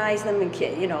organize them and,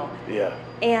 Yeah.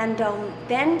 And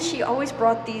then she always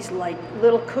brought these like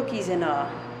little cookies in a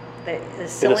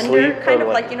cylinder, sleeve, kind of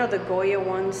like the Goya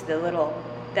ones, the little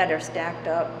that are stacked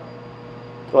up.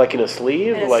 Like in a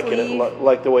sleeve? Like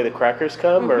the way the crackers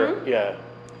come? Or yeah.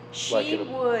 She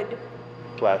would.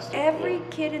 Plastic. Every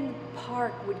kid in the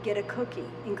park would get a cookie,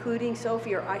 including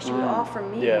Sophie, or she would offer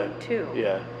me one too.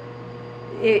 Yeah.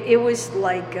 It was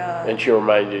like. And she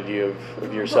reminded you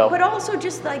of yourself. But also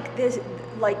just like this,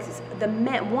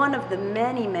 one of the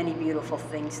many, many beautiful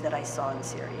things that I saw in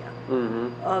Syria.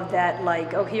 Mm-hmm. Of that,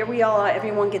 like, oh, here we are,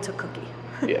 everyone gets a cookie.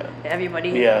 Yeah.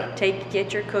 Everybody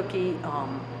get your cookie.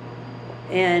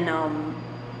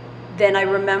 Then I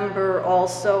remember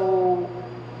also,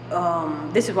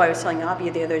 this is why I was telling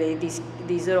Avi the other day, these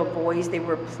little boys, they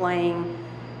were playing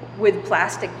with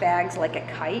plastic bags like a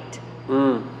kite.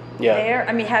 Yeah. There,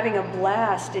 having a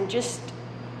blast, and just,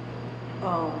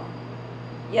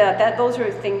 those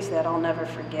are things that I'll never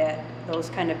forget. Those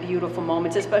kind of beautiful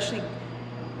moments, especially,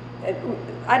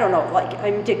 I don't know,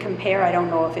 to compare, I don't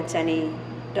know if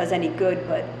does any good,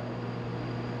 but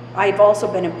I've also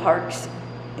been in parks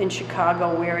in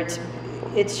Chicago where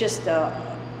it's just,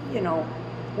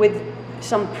 with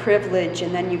some privilege,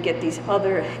 and then you get these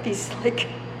other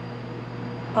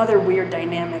weird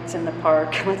dynamics in the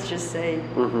park, let's just say.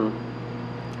 Mm-hmm.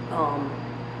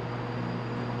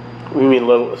 You mean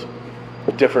little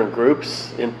different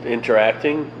groups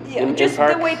interacting in just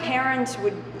parks? The way parents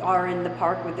are in the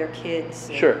park with their kids.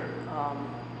 Sure.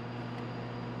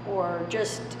 Or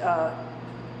just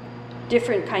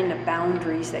different kind of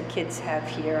boundaries that kids have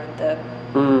here at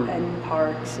in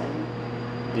parks and.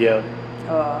 Yeah.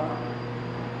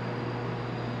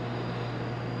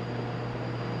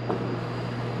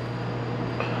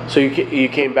 So you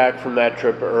came back from that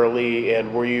trip early,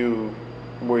 and were you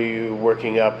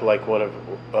working up like one of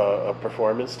a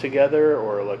performance together,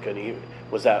 or like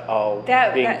was that all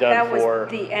being done that for?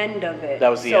 Was the end of it. That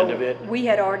was the end of it. We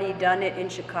had already done it in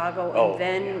Chicago,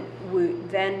 and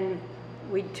then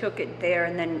we took it there,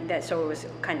 and then so it was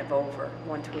kind of over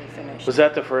once we finished. Was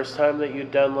that the first time that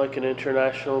you'd done like an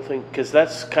international thing? Because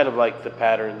that's kind of like the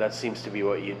pattern. That seems to be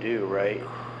what you do, right?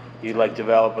 You like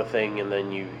develop a thing, and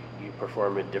then you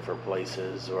perform in different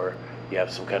places, or you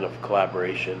have some kind of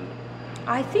collaboration.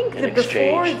 I think that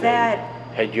before thing. that.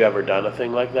 Had you ever done a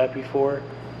thing like that before?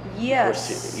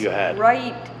 Yes. You had.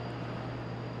 Right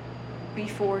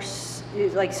before,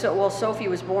 Sophie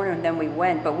was born, and then we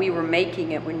went, but we were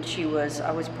making it when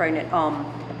I was pregnant.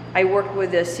 I worked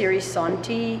with a series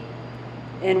Santi,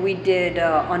 and we did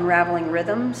Unraveling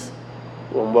Rhythms.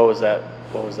 Well, what was that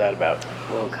about?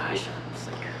 Oh gosh,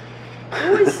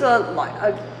 it was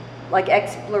like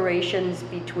explorations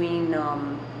between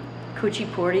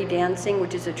Kuchipuri dancing,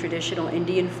 which is a traditional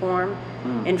Indian form,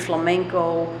 and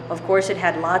flamenco. Of course, it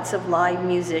had lots of live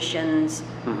musicians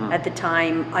at the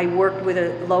time. I worked with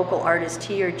a local artist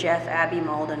here, Jeff Abbey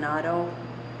Maldonado.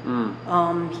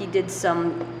 He did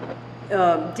some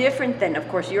different than, of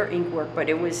course, your ink work, but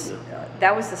it was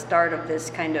that was the start of this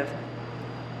kind of,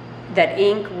 that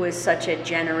ink was such a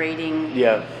generating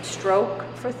stroke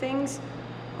for things.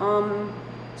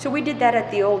 So we did that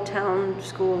at the Old Town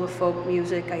School of Folk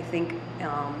Music, I think,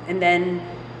 and then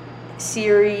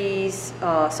Santi's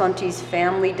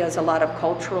family does a lot of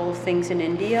cultural things in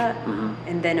India,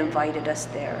 and then invited us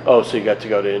there. Oh, so you got to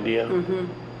go to India?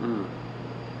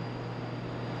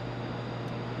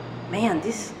 Man,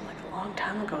 this is like a long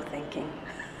time ago thinking.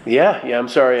 Yeah, I'm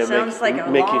sorry. Sounds like a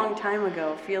long time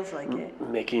ago. Feels like it.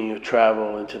 Making you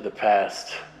travel into the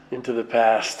past. Into the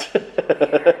past.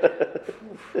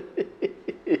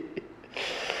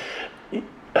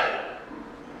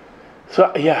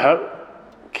 So, yeah,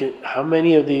 how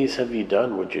many of these have you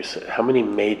done, would you say? How many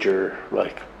major,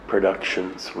 like,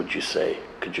 productions would you say?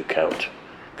 Could you count?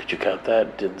 Could you count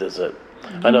that?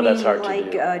 I know that's hard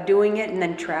to do. Like doing it and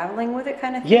then traveling with it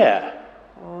kind of thing? Yeah.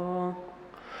 Oh.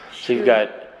 So you've got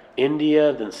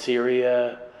India, then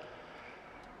Syria.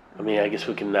 I mean, I guess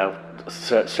we can now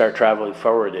start traveling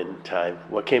forward in time.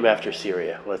 What came after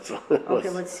Syria? Let's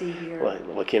see here.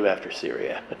 What came after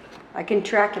Syria? I can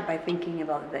track it by thinking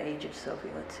about the age of Sophie.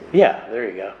 Let's see. Yeah, there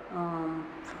you go.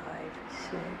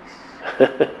 5,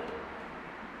 6.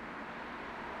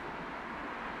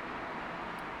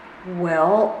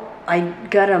 Well, I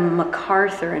got a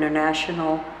MacArthur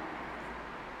International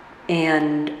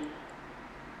and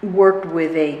worked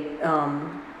with a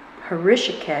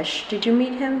Hrishikesh. Did you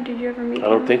meet him? Did you ever meet him? I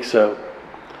don't think so.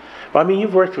 Well, I mean,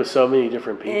 you've worked with so many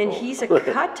different people. And he's a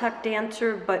Kathak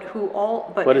dancer, but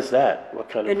what is that? What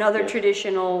kind of another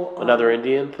traditional another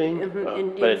Indian thing?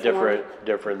 Indian but a form.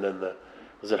 different than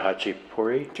was it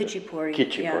Hachipuri? Kuchipuri.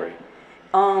 Kuchipuri.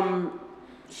 Yeah.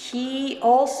 He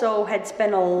also had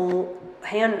spent a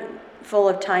handful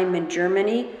of time in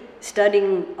Germany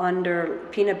studying under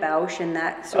Pina Bausch and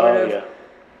that sort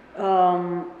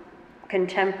of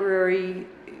contemporary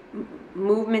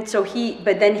movement. So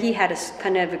but then he had a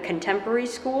kind of a contemporary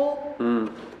school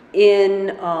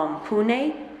in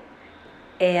Pune,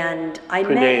 and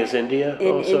Pune is India.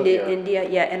 India,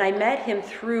 yeah. And I met him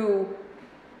through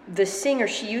the singer.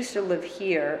 She used to live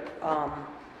here,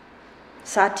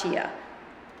 Satya.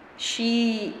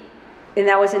 And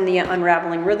that was in the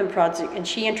Unraveling Rhythm Project, and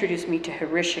she introduced me to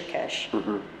Hrishikesh.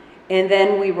 And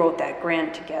then we wrote that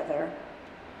grant together.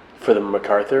 For the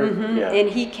MacArthur? Yeah. And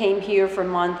he came here for a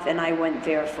month, and I went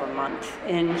there for a month.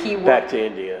 And he worked, back to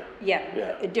India. Yeah,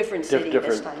 a different city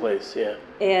different this time. Place, yeah.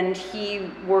 And he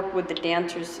worked with the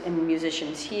dancers and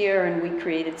musicians here, and we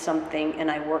created something, and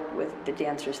I worked with the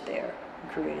dancers there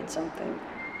and created something.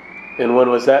 And when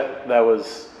was that? That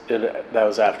was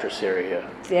after Syria.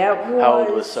 How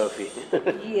old was Sophie?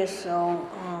 Yeah, so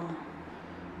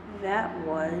that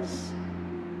was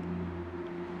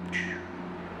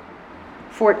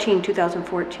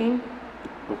 2014.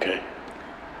 Okay.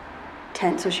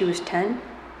 10, so she was 10.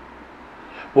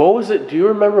 What was it? Do you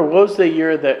remember? What was the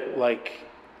year that, like,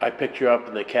 I picked you up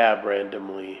in the cab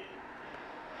randomly?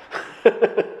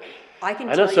 I can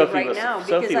tell you right now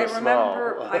because Sophie was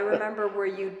I remember where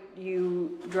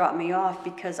you dropped me off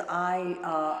because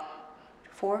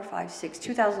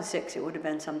 2006 it would have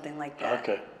been something like that.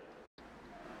 Okay.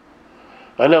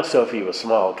 I know Sophie was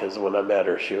small because when I met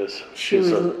her, she was a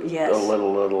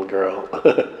little girl.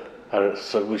 I don't know,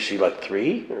 so was she like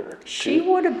 3 or 2? She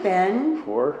would have been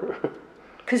 4.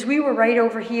 Because we were right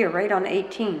over here, right on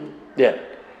 18. Yeah.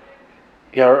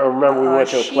 Yeah, I remember we went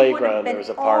to a playground. There was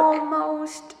a park.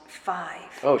 Almost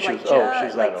 5. Oh, she was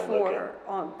that like old. 4,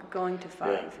 Okay. Going to 5.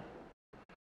 Yeah.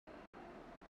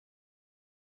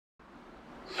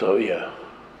 So yeah.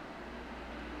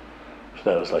 So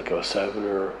that was like 07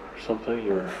 or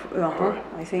something, or.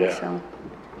 I think so.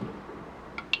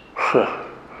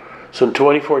 So in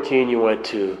 2014, you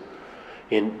went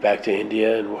back to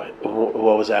India, and what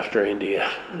was after India?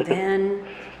 Then.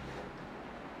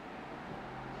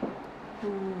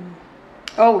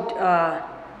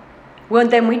 Well,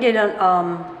 then we did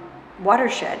a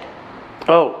watershed.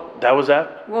 Oh, that was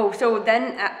that? Whoa, so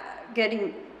then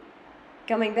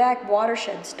coming back,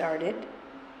 watershed started.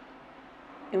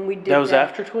 And we did that. Was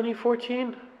after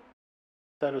 2014?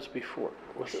 That was before,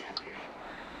 was it?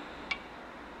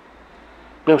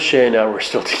 No, Shay and I were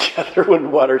still together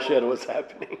when watershed was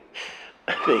happening,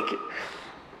 I think.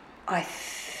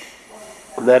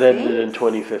 That ended in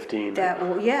 2015.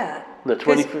 Yeah.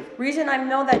 The reason I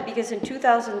know that because in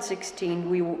 2016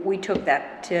 we took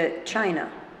that to China,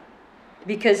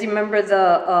 because you remember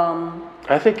the.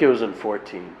 I think it was in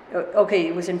 14. Okay,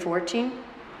 it was in 14.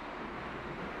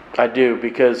 I do,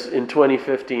 because in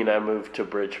 2015 I moved to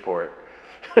Bridgeport.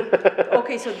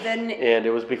 Okay, so then. And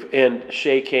it was and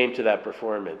Shay came to that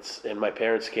performance, and my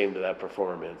parents came to that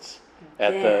performance.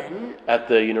 At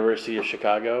the University of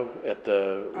Chicago, at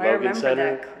the Logan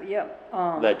Center. Yep.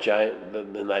 That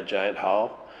giant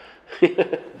hall.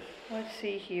 Let's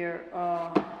see here.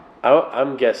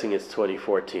 I'm guessing it's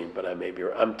 2014, but I may be.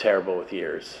 I'm terrible with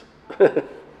years.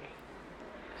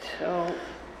 So,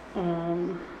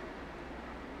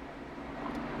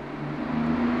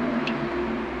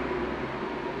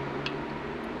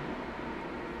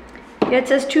 Yeah, it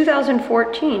says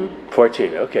 2014.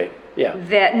 14, okay, yeah.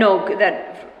 That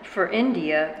for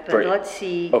India, but let's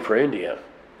see. Oh, for India.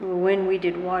 When we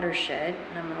did Watershed,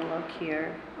 I'm gonna look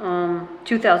here,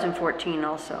 2014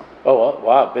 also. Oh,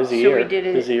 wow, busy So year. we did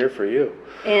it- Busy year for you.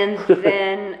 And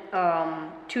then,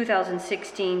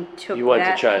 2016 took You went to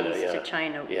that China, piece yeah. to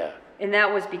China. Yeah. And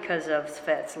that was because of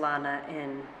Svetlana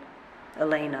and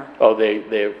Elena. Oh,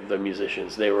 the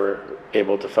musicians, they were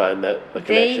able to find the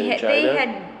connection in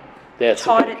China? They had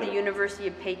some taught kind at of the University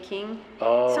of Peking.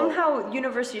 Oh. Somehow,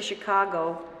 University of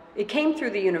Chicago, it came through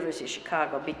the University of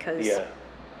Chicago because Yeah,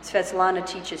 Svetlana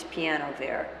teaches piano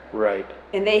there. right.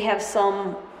 And they have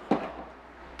some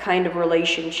kind of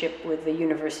relationship with the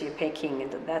University of Peking,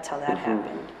 and that's how that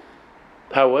happened.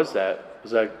 How was that?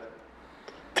 Was that...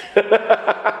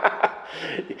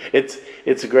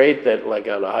 It's great that like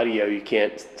on audio you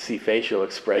can't see facial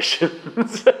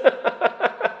expressions.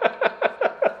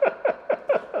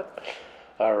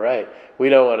 All right. We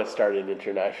don't want to start an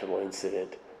international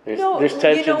incident. There's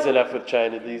tensions enough with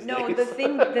China these days. No, the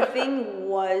thing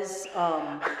was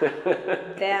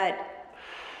that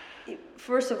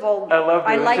first of all, I love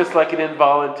it. It's just like an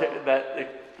involuntary, that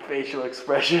facial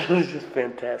expression is just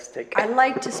fantastic. I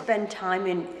like to spend time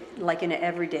in an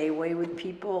everyday way with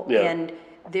people, and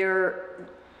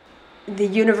the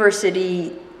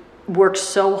university worked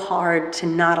so hard to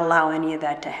not allow any of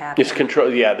that to happen. It's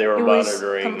control. Yeah, they were It was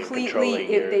monitoring and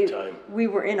controlling your time. We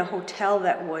were in a hotel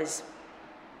that was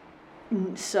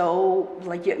so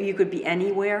like you could be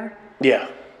anywhere. Yeah.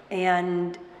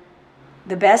 And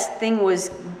the best thing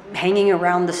was hanging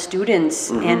around the students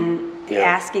and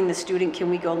asking the student, can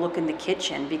we go look in the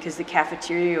kitchen? Because the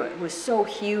cafeteria was so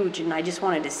huge and I just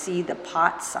wanted to see the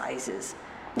pot sizes.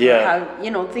 Yeah.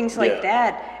 How, things like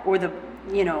that. Or the,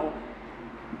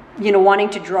 wanting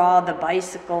to draw the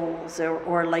bicycles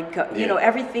or like,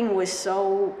 everything was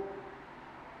so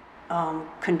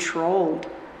controlled.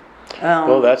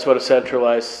 Well, that's what a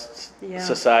centralized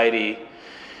society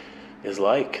is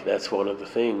like. That's one of the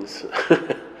things.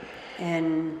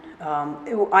 And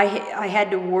I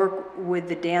had to work with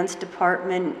the dance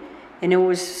department, and it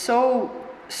was so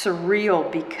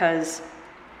surreal because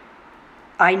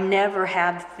I never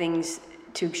have things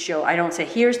to show. I don't say,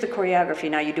 here's the choreography,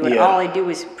 now you do it. Yeah. All I do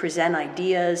is present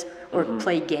ideas or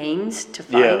play games to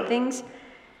find things.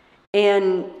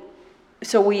 And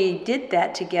so we did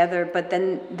that together, but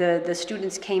then the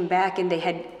students came back and they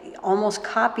had almost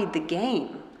copied the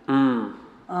game.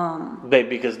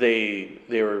 Because they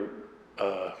were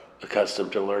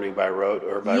accustomed to learning by rote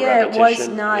or by repetition. It was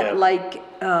not like,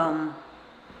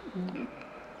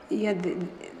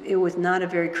 it was not a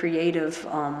very creative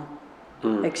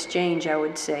exchange, I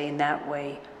would say, in that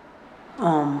way.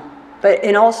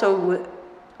 And also,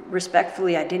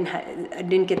 respectfully, I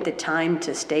didn't get the time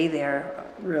to stay there,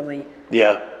 really.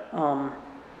 Yeah.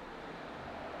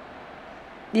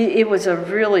 It was a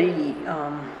really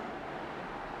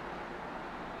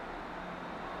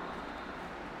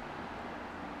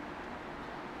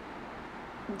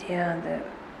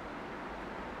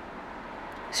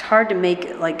it's hard to make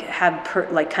have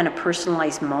kind of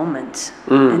personalized moments,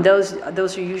 and those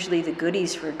are usually the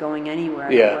goodies for going anywhere.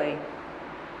 Anyway.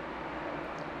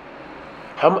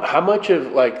 How much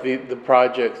of like the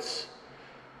projects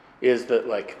is that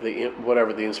like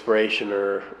whatever the inspiration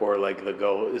or like the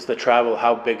goal is the travel?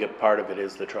 How big a part of it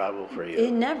is the travel for you?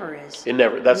 It never is. It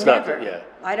never. That's Never. not. Yeah.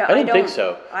 I didn't think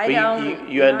so.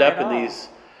 You end not up at in all. these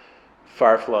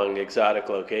far-flung exotic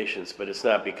locations, but it's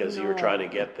not because you were trying to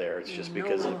get there. It's just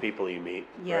because of the people you meet,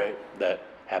 right? That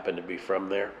happen to be from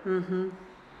there.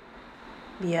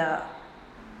 Yeah.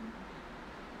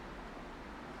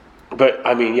 But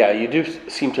I mean, you do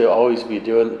seem to always be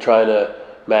trying to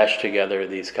mash together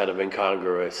these kind of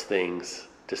incongruous things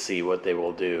to see what they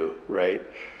will do, right?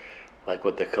 Like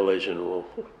what the collision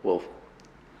will.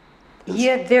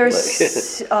 Yeah, there's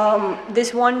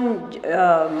this one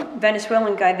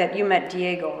Venezuelan guy that you met,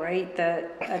 Diego, right?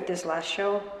 At this last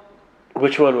show.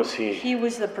 Which one was he? He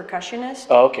was the percussionist.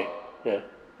 Oh, okay, yeah.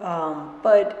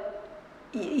 But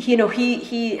he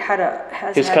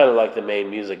has. He's kind of like the main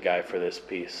music guy for this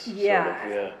piece. Yeah. Sort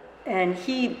of, yeah.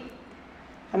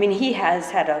 And he has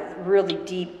had a really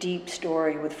deep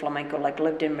story with flamenco. Like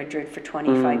lived in Madrid for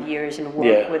 25 years and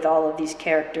worked with all of these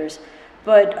characters,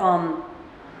 but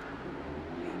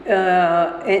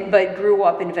grew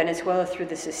up in Venezuela through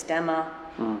the Sistema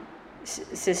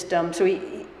system. So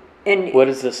what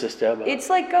is the Sistema? It's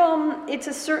like it's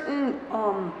a certain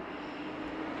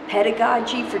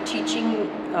pedagogy for teaching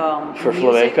for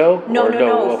music. flamenco?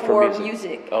 No, for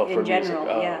music in for general.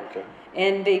 music. Oh, yeah, okay.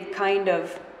 and they've kind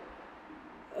of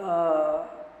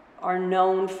are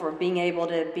known for being able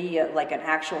to be like an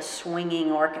actual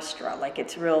swinging orchestra. Like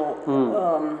it's real,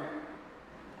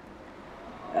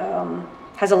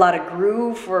 has a lot of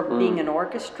groove for being an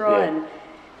orchestra. Yeah. And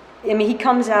I mean, he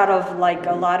comes out of like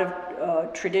a lot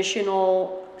of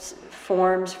traditional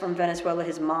forms from Venezuela.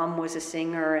 His mom was a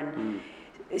singer, and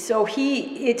so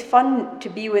it's fun to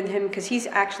be with him because he's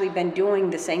actually been doing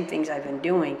the same things I've been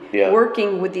doing,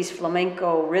 working with these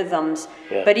flamenco rhythms.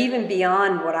 But even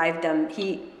beyond what I've done,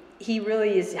 he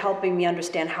really is helping me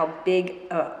understand how big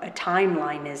a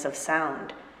timeline is of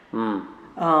sound.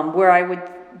 Where I would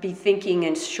be thinking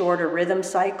in shorter rhythm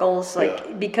cycles,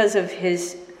 like because of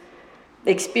his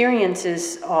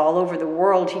experiences all over the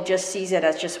world, he just sees it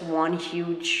as just one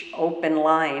huge open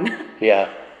line. Yeah.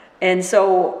 And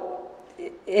so,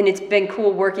 and it's been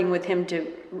cool working with him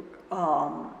to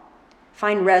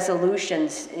find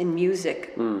resolutions in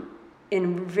music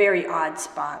in very odd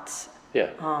spots.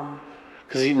 Yeah.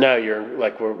 Because now you're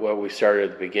like what we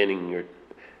started at the beginning.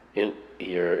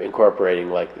 You're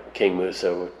incorporating like King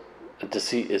Musa.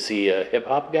 Is he a hip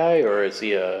hop guy or is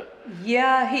he a?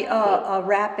 Yeah, he a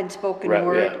rap and spoken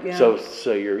word. Yeah.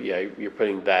 So you're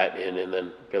putting that in, and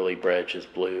then Billy Branch's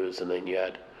blues, and then you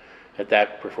had at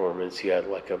that performance you had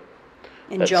like a.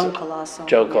 And Joan Colasso.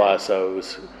 Joan Colasso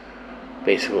was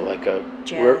basically like a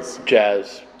jazz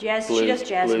blues, she does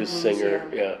jazz blues singer.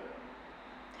 Yeah.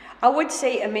 I would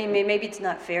say, I mean, maybe it's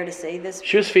not fair to say this.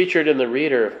 She was featured in the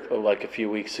Reader like a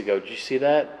few weeks ago. Did you see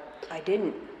that? I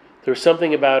didn't. There was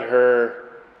something about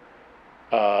her,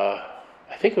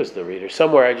 I think it was the Reader.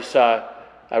 Somewhere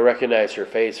I recognized her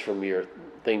face from your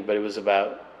thing, but it was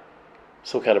about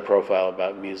some kind of profile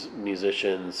about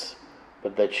musicians,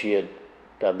 but that she had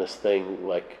done this thing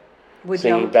like with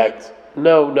singing young back. Kids?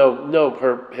 No,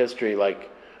 her history, like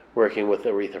working with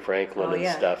Aretha Franklin and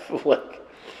stuff. Like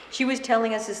she was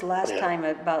telling us this last time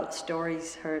about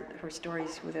stories, her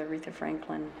stories with Aretha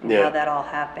Franklin and how that all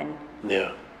happened.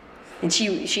 Yeah. And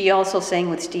she also sang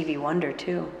with Stevie Wonder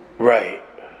too. Right.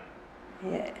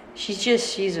 Yeah.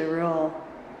 She's a real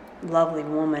lovely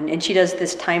woman. And she does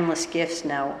this Timeless Gifts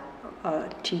now,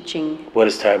 teaching. What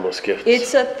is Timeless Gifts?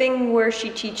 It's a thing where she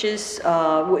teaches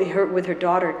with her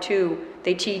daughter too.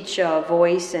 They teach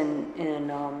voice and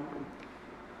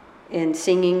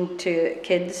singing to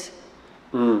kids.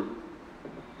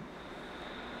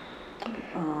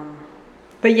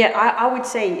 But yeah, I would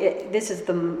say this is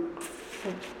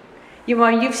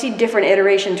you've seen different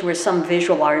iterations where some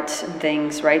visual arts and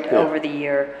things, right, over the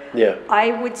year. Yeah.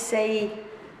 I would say,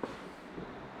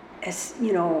 as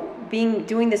you know,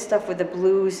 doing this stuff with the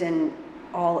blues and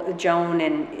all Joan,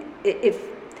 and if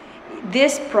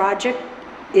this project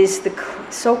is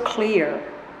so clear.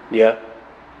 Yeah.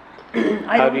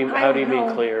 How do you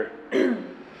mean clear?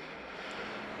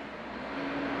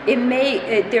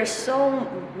 There's so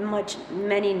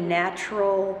many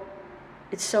natural.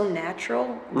 It's so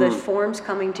natural, the forms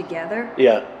coming together.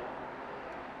 Yeah.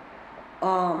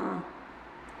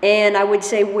 And I would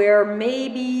say where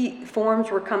maybe forms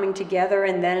were coming together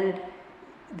and then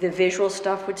the visual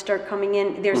stuff would start coming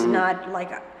in, there's not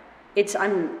like,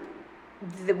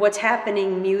 what's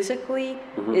happening musically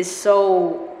is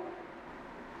so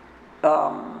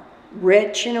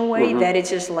rich in a way that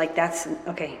it's just like, that's,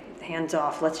 okay, hands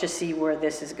off, let's just see where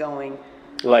this is going.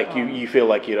 Like you feel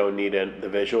like you don't need the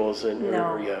visuals and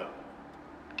no.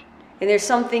 And there's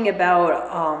something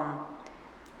about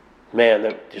man,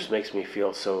 that just makes me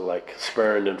feel so like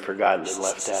spurned and forgotten and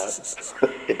left out.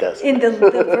 It does. In the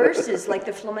verses, like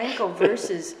the flamenco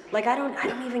verses, like I don't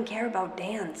even care about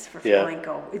dance for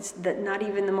flamenco. It's not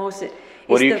even the most.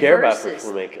 What do you care about for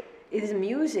flamenco? It's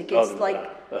music. It's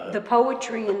the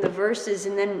poetry in the verses,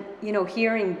 and then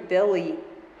hearing Billy,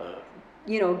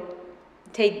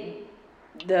 take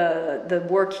the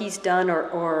work he's done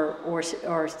or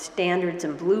standards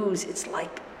and blues. It's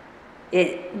like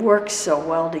it works so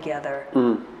well together.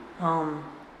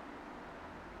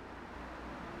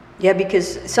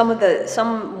 Because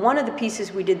one of the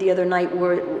pieces we did the other night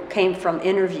came from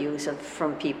interviews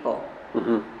from people,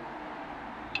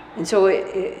 and so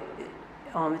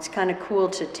it's kind of cool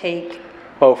to take.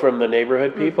 Oh, from the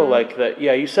neighborhood people, like that.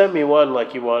 Yeah, you sent me one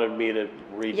like you wanted me to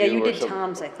redo. Yeah, you did something.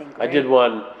 Tom's, I think. Right? I did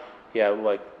one. Yeah,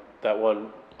 like that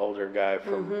one older guy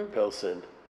from Pilsen.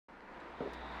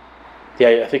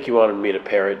 Yeah, I think you wanted me to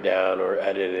pare it down or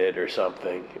edit it or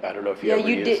something. I don't know if you ever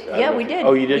used it. Yeah, we did.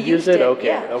 Oh, you did use it? Okay,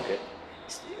 yeah. okay.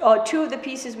 Two of the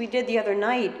pieces we did the other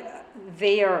night,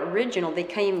 they are original. They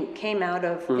came out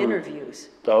of interviews.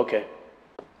 Oh, okay.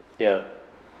 Yeah.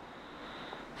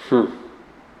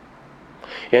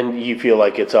 And you feel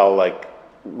like it's all like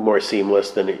more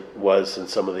seamless than it was in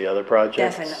some of the other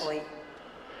projects? Definitely.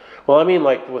 Well, I mean,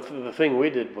 like with the thing we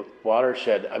did with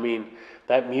Watershed, I mean,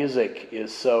 that music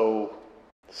is so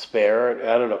spare.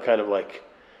 I don't know, kind of like,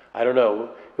 I don't know.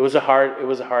 It was a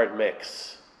hard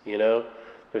mix, you know.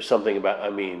 There's something about, I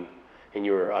mean, and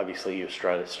you were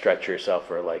trying to stretch yourself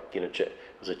for like, you know, it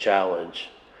was a challenge.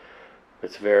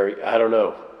 It's very, I don't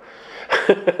know.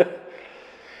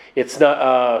 It's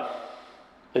not,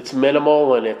 it's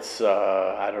minimal and it's,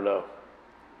 I don't know.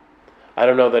 I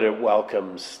don't know that it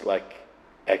welcomes like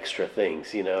extra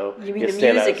things, you know. You mean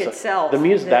the music itself? That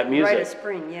music. Rite of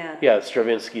Spring, yeah. Yeah,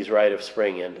 Stravinsky's Rite of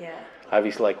Spring, and yeah.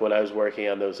 obviously, like when I was working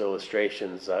on those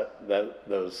illustrations,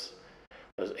 those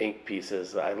ink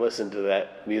pieces, I listened to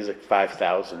that music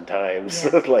 5,000 times.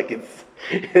 Yeah. Like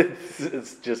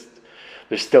it's just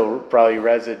there's still probably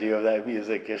residue of that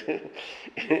music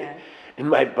in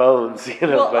my bones, you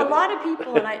know. Well, a lot of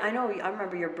people, and I know, I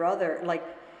remember your brother, like,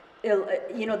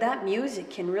 you know, that music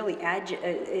can really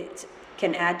agitate.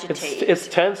 It's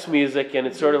tense music, and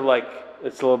it's sort of like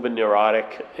it's a little bit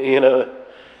neurotic, you know.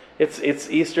 It's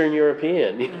Eastern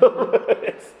European, you know.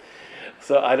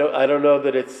 So I don't know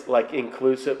that it's like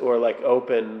inclusive or like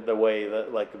open the way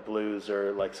that like the blues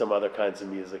or like some other kinds of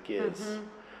music is.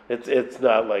 It's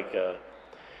not like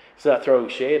it's not throwing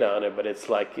shade on it, but it's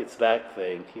like it's that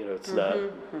thing, you know. It's not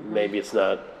maybe it's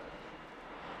not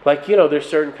like, you know, there's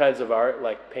certain kinds of art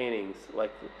like paintings.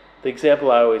 Like the example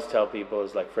I always tell people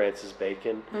is like Francis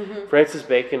Bacon. Francis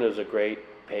Bacon is a great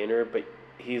painter, but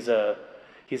he's a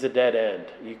dead end.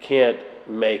 You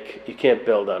can't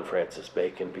build on Francis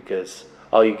Bacon because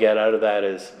all you get out of that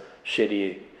is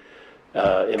shitty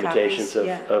imitations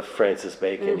of Francis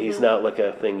Bacon. He's not like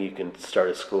a thing you can start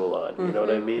a school on. You know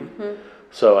what I mean?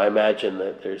 So I imagine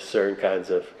that there's certain kinds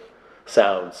of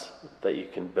sounds that you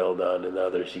can build on and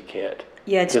others you can't.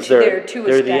 Yeah, they're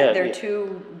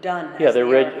too done. Yeah, they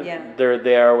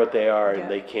are what they are, and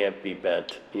they can't be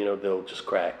bent. You know, they'll just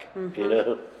crack. You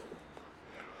know.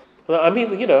 Well, I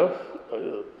mean, you know,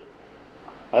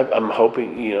 I'm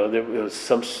hoping, you know, there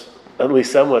was at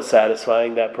least somewhat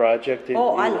satisfying, that project. I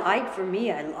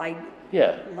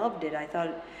loved it. I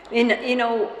thought, you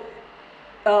know,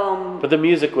 but the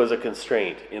music was a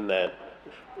constraint in a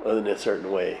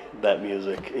certain way. That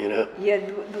music, you know. Yeah,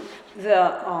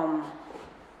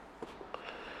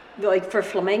 like for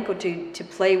flamenco to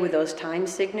play with those time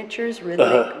signatures,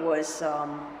 rhythmic was.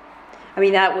 I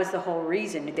mean, that was the whole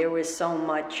reason. There was so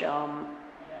much,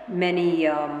 many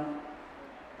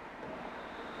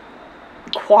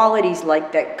qualities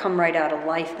like that come right out of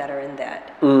life that are in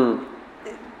that.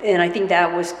 And I think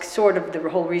that was sort of the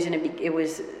whole reason it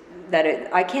was that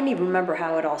I can't even remember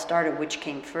how it all started, which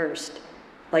came first.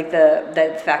 Like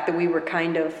the fact that we were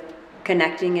kind of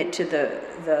connecting it to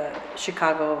the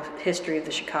Chicago history of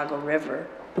the Chicago River.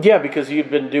 Yeah, because you'd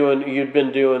been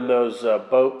doing those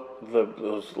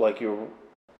those like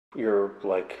you're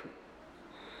like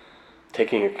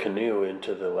taking a canoe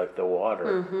into the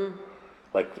water.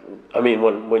 Like, I mean,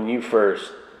 when you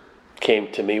first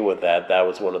came to me with that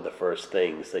was one of the first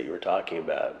things that you were talking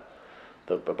about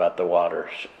the water,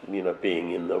 you know,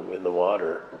 being in the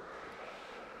water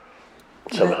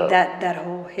somehow. That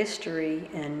whole history,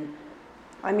 and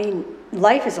I mean,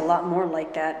 life is a lot more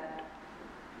like that.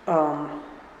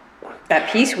 That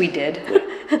piece we did.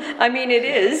 I mean, it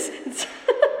is.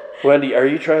 Wendy, are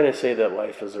you trying to say that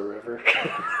life is a river?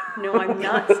 No, I'm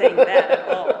not saying that at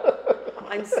all.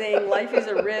 I'm saying life is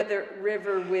a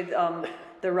river with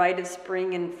the rite of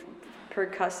spring and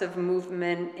percussive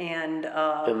movement and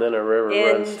then a river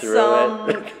runs through some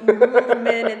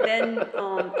movement and then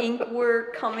ink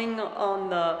work coming on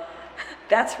the.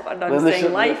 That's what I'm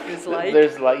saying. Life is like.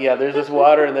 There's this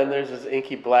water, and then there's this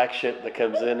inky black shit that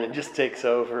comes in and just takes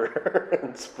over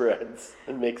and spreads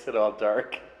and makes it all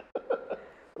dark.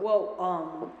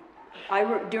 Well,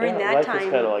 during that life time, is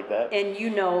kind of like that.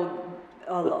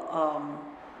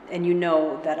 and you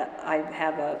know that I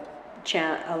have a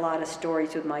lot of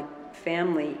stories with my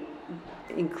family,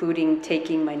 including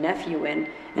taking my nephew in,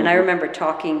 and I remember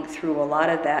talking through a lot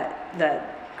of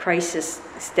that crisis,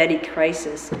 steady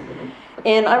crisis.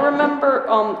 And I remember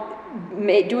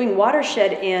doing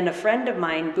Watershed, and a friend of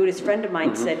mine, Buddhist friend of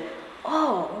mine, said,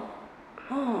 oh,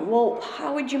 well,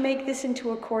 how would you make this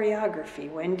into a choreography,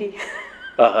 Wendy?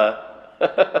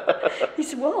 He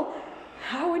said, well,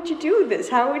 how would you do this?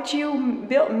 How would you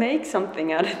make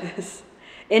something out of this?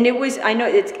 And it was, I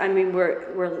know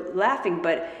we're laughing,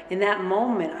 but in that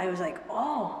moment, I was like,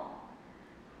 oh,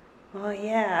 well,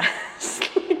 yeah.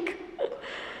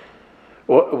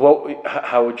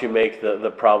 How would you make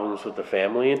the problems with the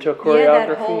family into a choreography? Yeah,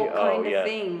 that whole kind of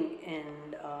thing, and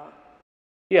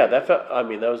yeah, that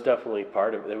was definitely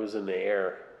part of it. It was in the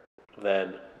air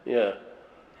then. Yeah.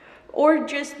 Or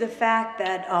just the fact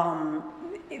that,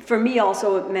 for me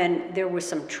also, it meant there was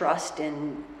some trust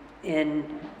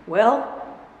well,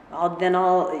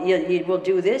 we'll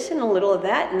do this and a little of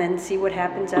that, and then see what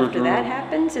happens after that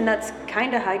happens. And that's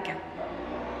kind of how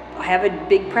I have a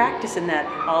big practice in that.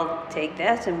 I'll take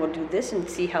that and we'll do this and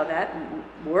see how that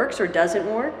works or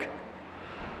doesn't work.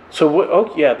 So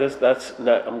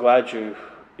I'm glad you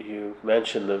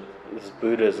mentioned this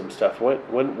Buddhism stuff.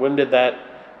 When did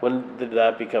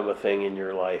that become a thing in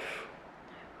your life?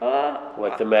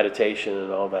 Like the meditation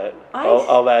and all that,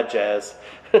 all that jazz.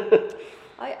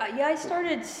 I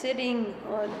started sitting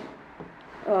on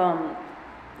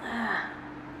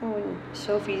when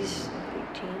Sophie's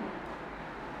 18,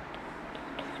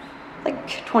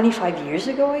 like 25 years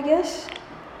ago, I guess.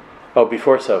 Oh,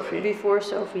 before Sophie. Before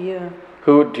Sophie, yeah.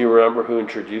 Do you remember who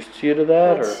introduced you to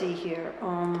that? Let's see here.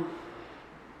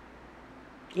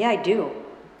 Yeah, I do.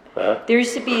 Uh-huh. There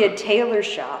used to be a tailor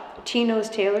shop, Tino's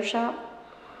Tailor Shop.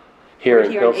 Here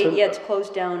in Pilsen? Yeah, it's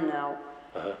closed down now.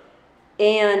 Uh-huh.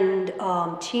 And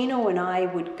Tino and I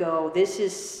would go. This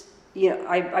is,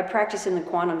 I practice in the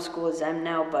quantum school as Zen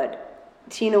now, but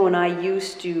Tino and I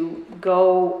used to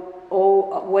go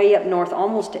way up north,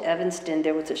 almost to Evanston.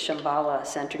 There was a Shambhala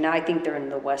center. Now I think they're in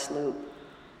the West Loop.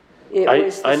 It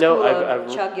was the school of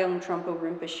Chogyam Trungpa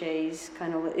Rinpoche's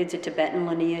it's a Tibetan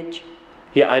lineage.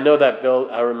 Yeah, I know that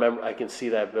I remember. I can see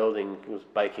that building. I was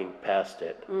biking past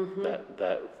it. Mm-hmm.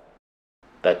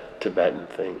 That Tibetan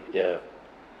thing. Yeah.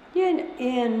 Yeah,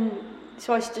 and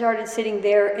so I started sitting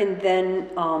there, and then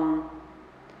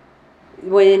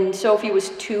when Sophie was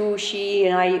 2, she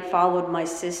and I followed my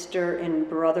sister and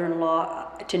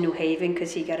brother-in-law to New Haven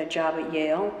because he got a job at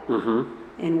Yale. Mm-hmm.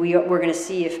 And we're going to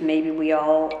see if maybe we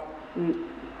all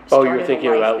started you were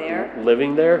thinking about there.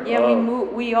 Living there? Yeah,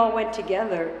 we all went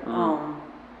together. Mm-hmm.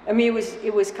 I mean,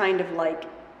 it was kind of like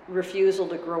refusal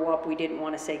to grow up. We didn't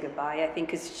want to say goodbye, I think,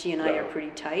 because she and I are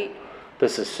pretty tight.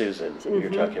 This is Susan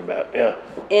you're talking about, yeah.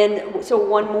 And so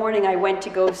one morning I went to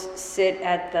go sit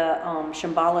at the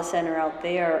Shambhala Center out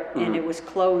there, and it was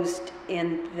closed,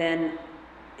 and then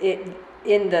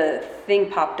the thing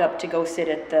popped up to go sit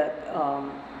at the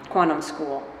quantum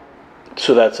school.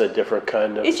 So that's a different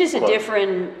kind of... It's just a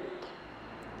different...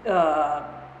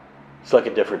 it's like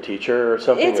a different teacher or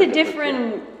something? It's a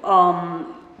different... I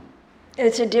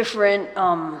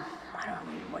don't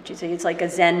know what you say. It's like a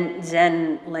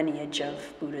Zen lineage of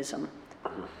Buddhism.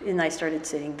 And I started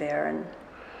sitting there and...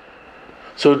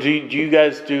 So do you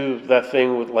guys do that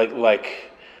thing with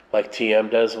like TM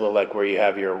does, where you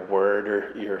have your word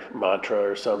or your mantra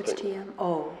or something? What's TM?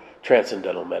 Oh.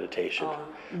 Transcendental meditation. Oh.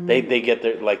 They get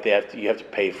there, you have to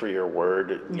pay for your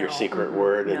word, your secret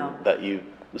word, and that you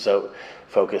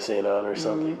focus in on or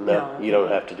something. No, you don't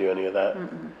have to do any of that.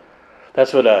 Mm-mm.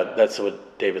 That's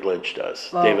what David Lynch does.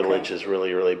 Oh, David Lynch is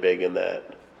really, really big in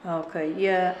that. Okay,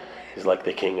 yeah. He's like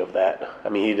the king of that. I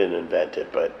mean, he didn't invent it,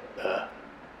 but a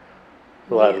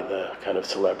lot of the kind of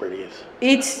celebrities.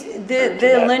 It's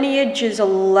the lineage is a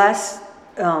less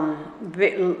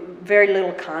very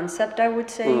little concept, I would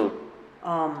say.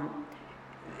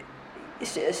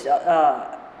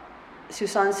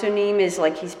 Susan Sunim is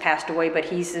he's passed away, but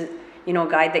he's a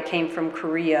guy that came from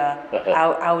Korea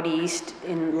out east.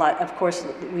 Of course,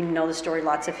 we know the story.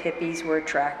 Lots of hippies were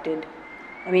attracted.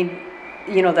 I mean,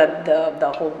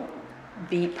 the whole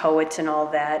beat poets and all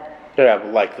that. Yeah,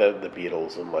 like the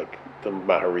Beatles and the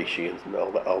Maharishi and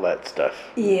all that stuff.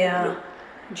 Yeah,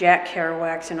 Jack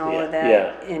Kerouac and all of that.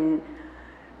 Yeah.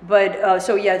 But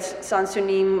San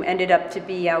Sunim ended up to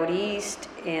be out east,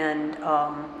 and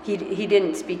he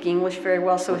didn't speak English very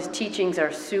well, so his teachings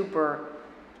are super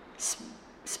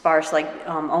sparse.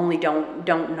 Only don't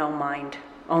know mind,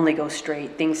 only go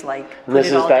straight. Things like and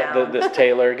this is this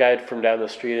Taylor guy from down the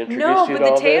street introduced you to all this? No,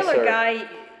 but the Taylor guy.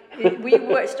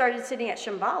 We started sitting at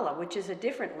Shambhala, which is a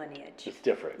different lineage. It's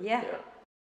different. Yeah.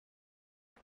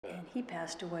 And he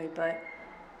passed away, but.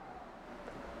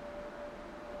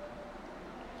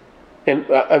 And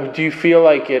do you feel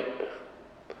like it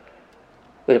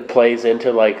plays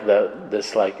into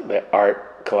the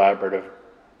art collaborative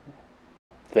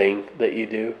thing that you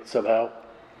do somehow?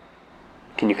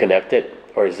 Can you connect it,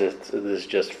 or is this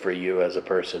just for you as a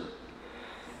person?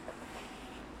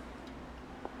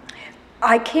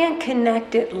 I can't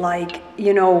connect it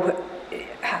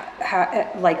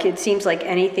it seems like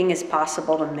anything is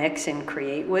possible to mix and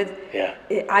create with. Yeah.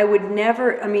 I would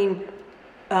never. I mean.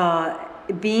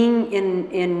 Being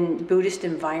in Buddhist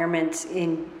environments, or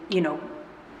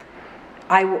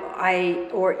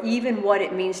even what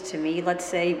it means to me, let's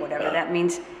say, whatever that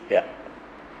means. Yeah.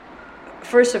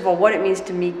 first of all, what it means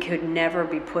to me could never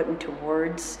be put into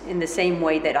words in the same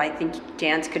way that I think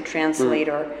dance could translate,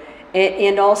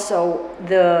 and also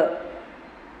the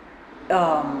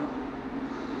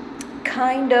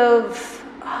kind of,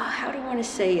 how do I want to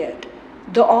say it?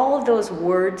 All of those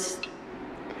words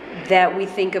that we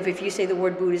think of, if you say the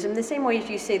word Buddhism, the same way if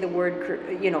you say the word,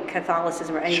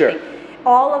 Catholicism or anything,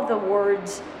 all of the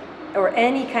words or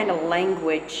any kind of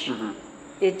language,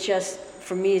 it just,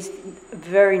 for me, is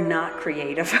very not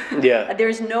creative. Yeah.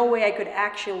 There's no way I could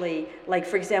actually, like,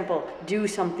 for example, do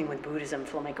something with Buddhism,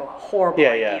 flamenco, a horrible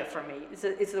idea for me.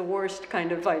 It's the worst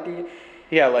kind of idea.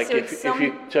 Yeah, like so if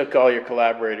you took all your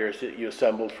collaborators that you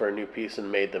assembled for a new piece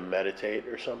and made them meditate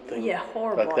or something. Yeah,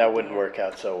 horrible. Like that wouldn't work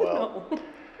out so well. No.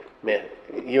 Man,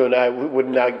 you and I would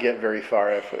not get very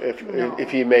far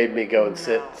if you made me go and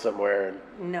sit somewhere.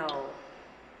 No.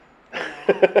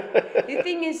 The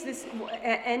thing is,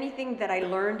 anything that I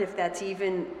learned, if that's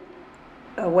even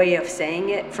a way of saying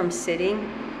it, from sitting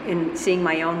and seeing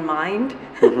my own mind,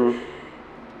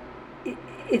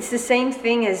 it's the same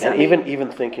thing as... even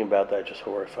thinking about that just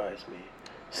horrifies me.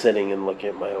 Sitting and looking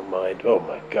at my own mind. Oh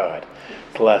my God.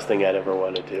 It's the last thing I'd ever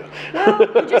want to do. Well,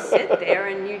 you just sit there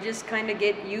and you just kind of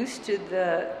get used to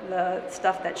the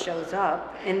stuff that shows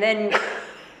up, and then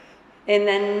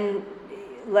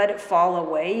let it fall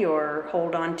away, or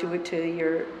hold on to it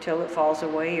till it falls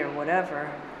away, or whatever.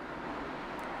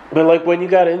 But like when you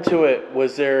got into it,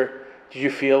 did you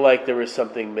feel like there was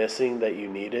something missing that you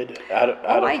needed?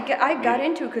 I got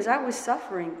into it because I was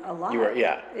suffering a lot. You were,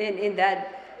 yeah. In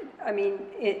that, I mean,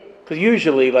 because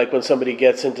usually, like when somebody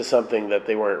gets into something that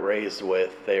they weren't raised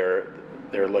with, they're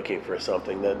looking for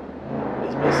something that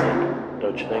is missing.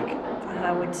 Don't you think?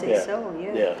 I would say so.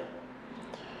 Yeah. Yeah.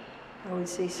 I would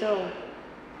say so.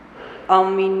 I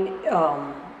mean,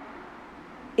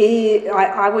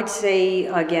 I would say,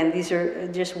 again, these are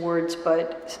just words,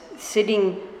 but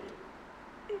sitting,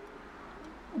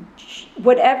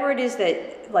 whatever it is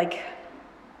that, like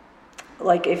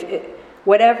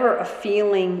whatever a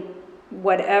feeling,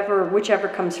 whichever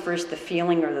comes first, the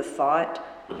feeling or the thought,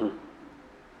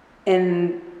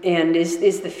 and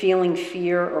is the feeling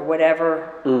fear or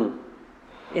whatever,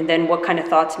 and then what kind of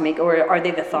thoughts or are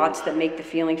they the thoughts that make the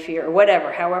feeling fear, or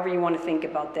whatever, however you want to think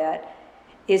about that.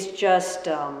 It's just,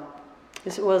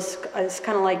 it's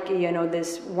kind of like,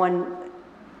 this one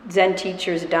Zen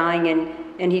teacher's dying,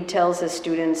 and he tells his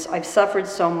students, I've suffered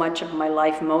so much of my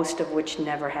life, most of which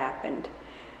never happened.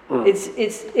 It's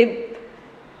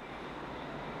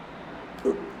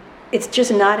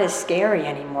just not as scary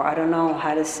anymore. I don't know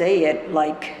how to say it.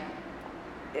 Like,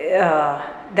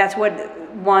 that's what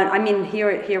I mean,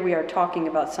 here we are talking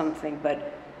about something,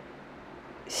 but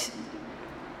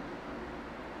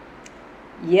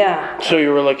yeah. So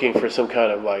you were looking for some kind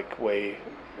of like way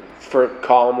for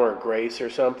calm or grace or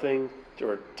something,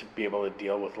 or to be able to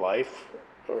deal with life,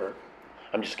 or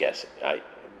I'm just guessing. I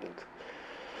think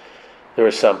there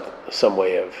was some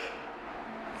way of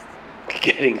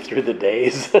getting through the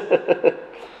days.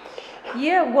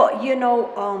 Yeah, well,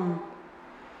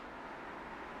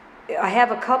 I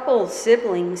have a couple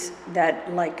siblings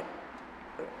that, like,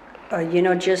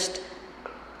 just,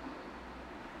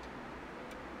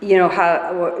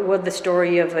 how the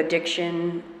story of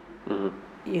addiction,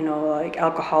 like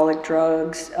alcoholic,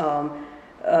 drugs,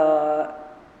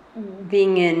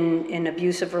 being in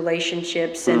abusive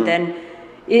relationships, and then,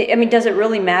 does it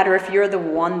really matter if you're the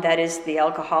one that is the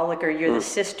alcoholic or you're the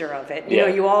sister of it?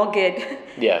 You all get,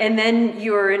 and then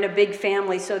you're in a big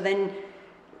family, so then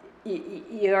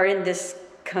you're in this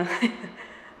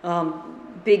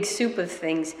big soup of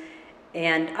things.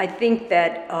 And I think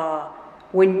that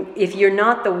if you're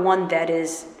not the one that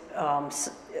is,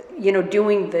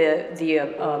 doing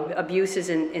the abuses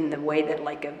in the way that,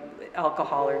 like,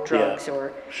 alcohol or drugs,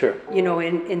 or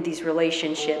in these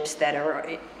relationships that are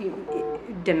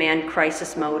demand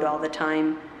crisis mode all the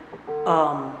time,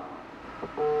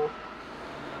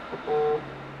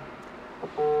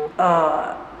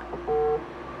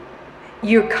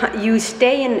 you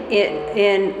stay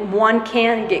in one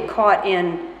can get caught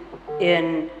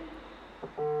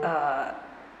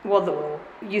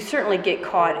you certainly get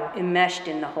caught enmeshed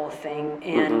in the whole thing,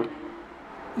 and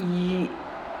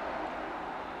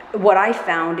what I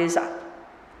found is,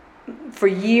 for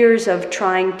years of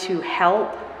trying to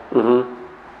help,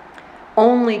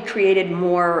 only created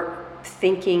more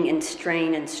thinking and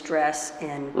strain and stress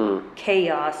and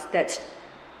chaos that's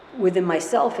within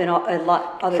myself and a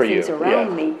lot other things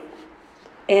around me.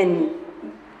 And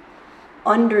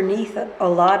underneath a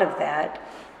lot of that,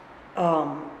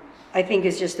 I think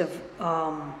is just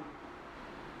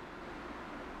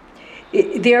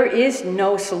there is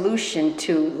no solution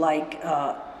to like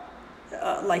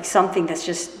something that's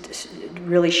just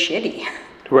really shitty,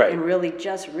 Right. and really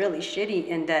just really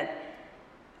shitty, and that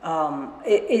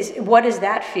what does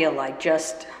that feel like?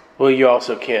 Just Well, you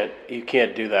also can't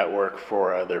do that work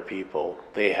for other people.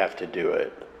 They have to do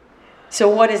it. so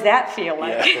what does that feel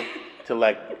like? Yeah. to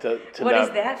What does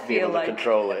not that be feel able like? to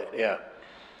control it. Yeah.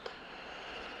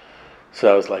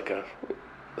 So it's like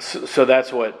so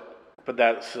that's what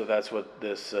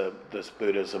this this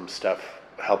Buddhism stuff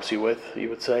helps you with, you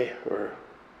would say, or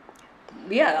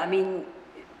Yeah, I mean,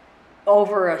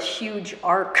 over a huge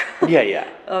arc. yeah.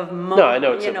 Of No, I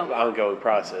know it's an ongoing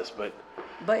process, but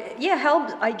yeah,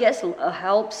 helps. I guess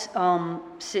helps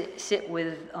sit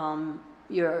with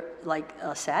your like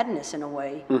sadness in a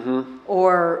way,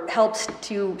 or helps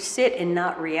to sit and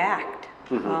not react.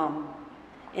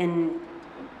 And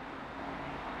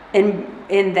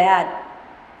in that,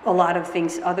 a lot of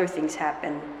other things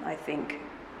happen. I think,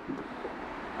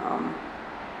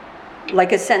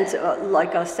 like a sense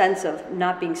of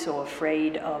not being so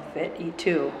afraid of it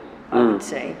too. I would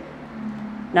say.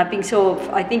 Not being so,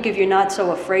 I think if you're not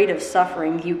so afraid of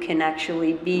suffering, you can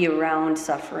actually be around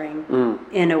suffering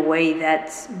in a way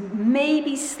that's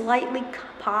maybe slightly,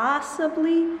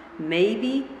 possibly,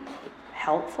 maybe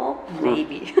helpful,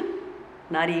 maybe.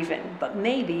 Not even, but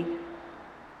maybe.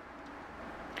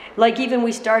 Like even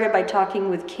we started by talking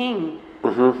with King,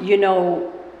 you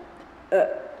know,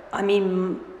 I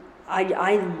mean,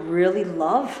 I really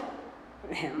love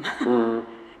him.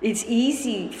 It's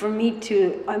easy for me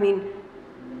to, I mean,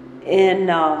 and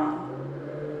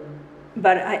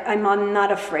but I'm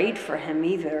not afraid for him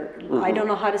either. I don't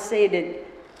know how to say it.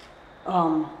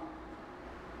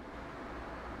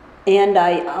 And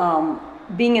I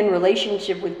being in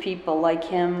relationship with people like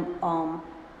him,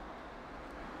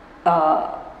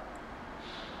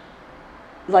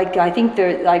 like I think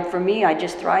for me, I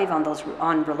just thrive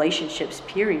on relationships.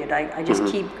 Period. I just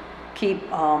keep.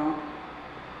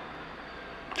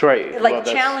 right. Like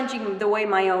challenging the way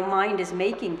my own mind is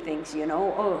making things, you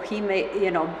know. Oh, he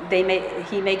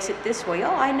makes it this way.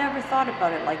 Oh, I never thought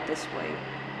about it like this way.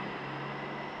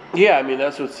 Yeah, I mean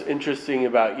that's what's interesting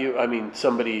about you. I mean,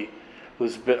 somebody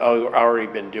who's already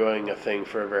been doing a thing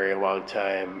for a very long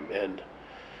time, and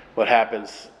what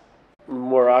happens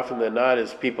more often than not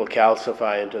is people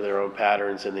calcify into their own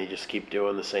patterns and they just keep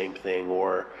doing the same thing,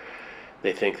 or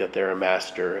they think that they're a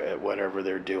master at whatever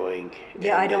they're doing.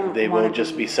 Yeah, and they won't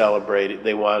just be celebrated.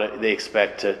 They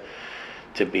expect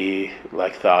to be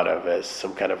like thought of as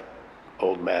some kind of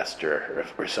old master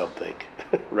or something,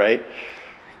 right?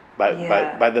 By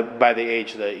the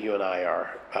age that you and I are,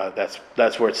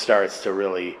 that's where it starts to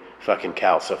really fucking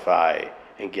calcify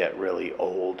and get really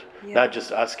old. Yeah. Not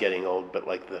just us getting old, but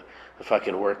like the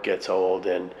fucking work gets old,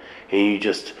 and you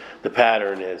just, the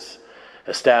pattern is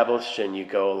established, and you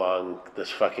go along this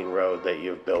fucking road that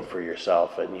you've built for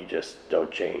yourself, and you just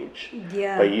don't change.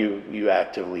 Yeah. But you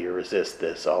actively resist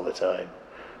this all the time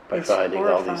by finding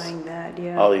all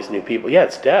these new people. Yeah,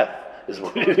 it's death is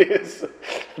what it is.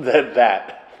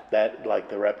 that like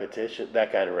the repetition,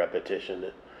 that kind of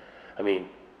repetition. I mean,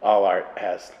 all art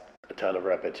has a ton of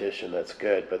repetition. That's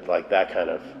good, but like that kind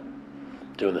of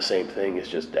doing the same thing is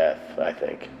just death, I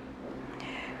think.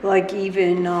 Like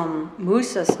even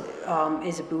Musa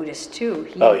is a Buddhist too.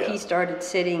 He started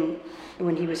sitting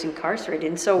when he was incarcerated,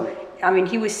 and so I mean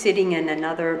he was sitting in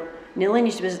another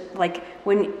lineage. Was like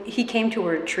when he came to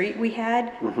a retreat we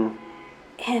had,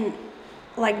 and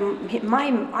like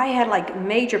I had like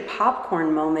major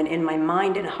popcorn moment in my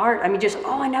mind and heart. I mean, just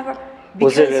I never.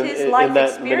 Because was it his life in that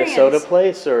experience, Minnesota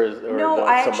place or no?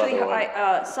 I actually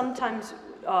sometimes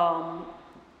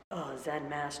Zen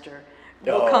master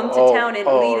will come to town and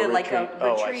lead like a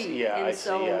retreat, and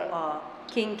so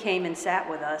King came and sat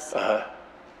with us,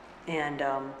 and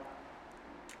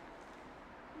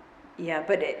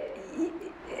but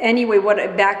anyway,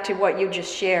 back to what you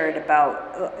just shared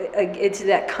about it's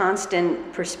that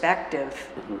constant perspective.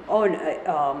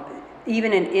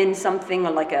 Even in something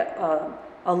like a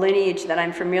lineage that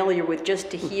I'm familiar with,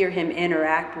 just to hear him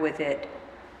interact with it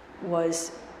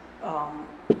was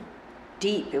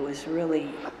deep. It was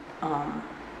really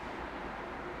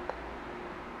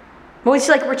well, it's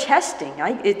like we're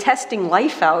testing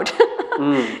life out.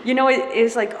 You know,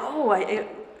 it's like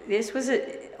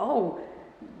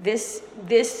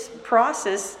this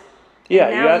process. Yeah,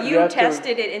 now you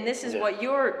tested it, and this is what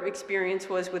your experience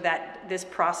was with this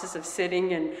process of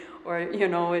sitting, and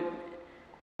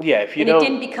Yeah, if you and don't, it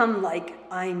didn't become like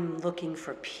I'm looking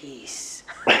for peace,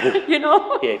 you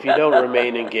know. Yeah, if you don't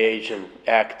remain engaged and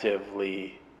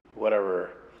actively,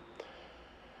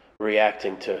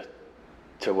 reacting to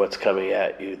to what's coming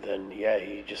at you, then yeah,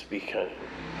 you just become,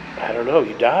 I don't know,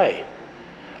 you die.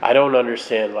 I don't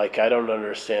understand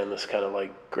this kind of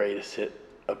like greatest hit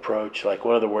approach. Like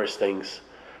one of the worst things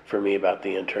for me about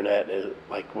the internet is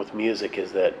like with music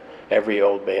is that every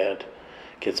old band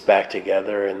gets back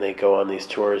together and they go on these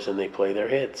tours and they play their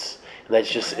hits. And that's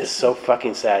just is so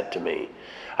fucking sad to me.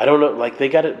 I don't know, like they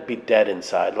gotta be dead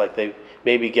inside. Like they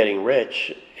may be getting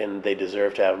rich and they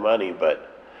deserve to have money, but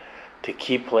to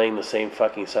keep playing the same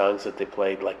fucking songs that they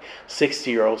played, like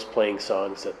 60-year-olds playing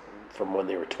songs from when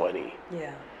they were 20.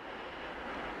 Yeah.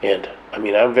 And I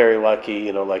mean, I'm very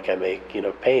lucky, like I make,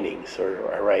 paintings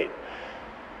or I write.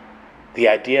 The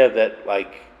idea that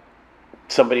like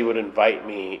somebody would invite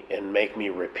me and make me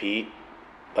repeat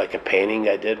like a painting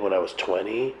I did when I was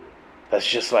 20, that's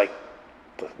just like,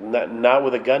 not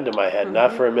with a gun to my head,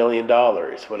 not for $1 million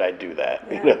would I do that,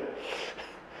 Yeah.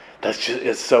 That's just,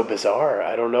 it's so bizarre.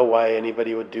 I don't know why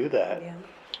anybody would do that. Yeah.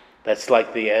 That's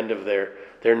like the end of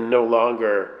they're no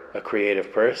longer a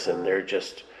creative person. They're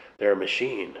a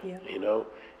machine, Yeah.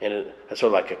 And that's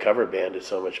what like a cover band is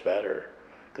so much better.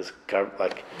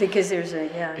 Because there's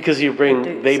a, because they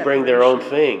bring their own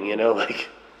thing,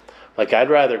 like I'd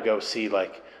rather go see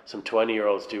like some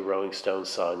 20-year-olds do Rolling Stones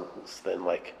songs than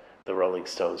like the Rolling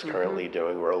Stones currently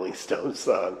doing Rolling Stones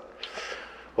song.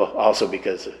 Well, also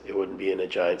because it wouldn't be in a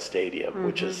giant stadium,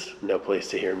 which is no place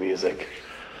to hear music.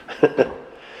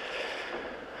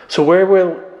 So where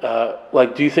will,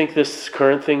 do you think this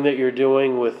current thing that you're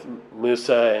doing with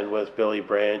Musa and with Billy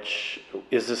Branch,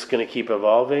 is this going to keep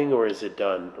evolving or is it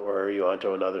done? Or are you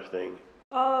onto another thing?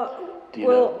 Do you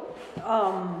know?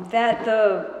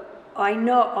 I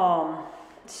know,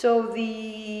 so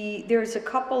there's a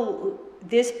couple,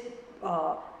 this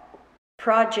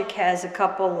project has a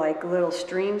couple like little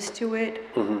streams to it.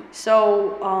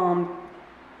 So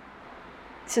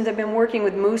since I've been working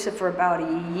with Musa for about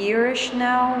a year-ish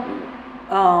now,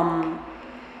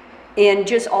 and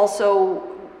just also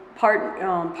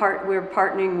we're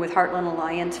partnering with Heartland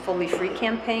Alliance Fully Free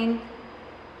campaign,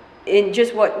 and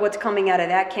just what's coming out of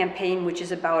that campaign, which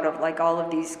is about like all of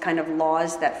these kind of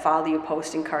laws that follow you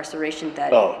post-incarceration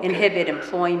that inhibit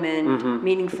employment,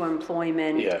 meaningful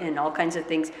employment, and all kinds of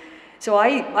things. So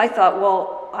I thought,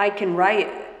 well, I can write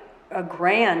a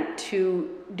grant to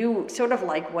do sort of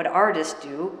like what artists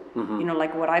do,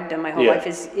 like what I've done my whole life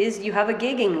is you have a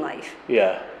gigging life.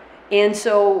 Yeah. And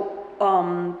so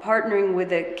partnering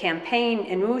with a campaign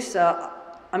in Musa,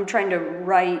 I'm trying to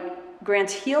write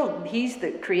grants. He's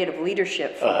the creative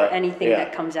leadership for anything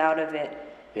that comes out of it.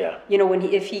 Yeah.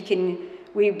 If he can,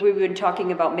 we've been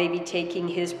talking about maybe taking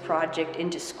his project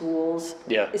into schools,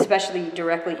 especially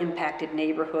directly impacted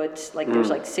neighborhoods. Like there's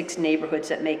like 6 neighborhoods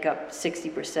that make up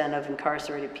 60% of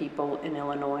incarcerated people in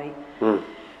Illinois.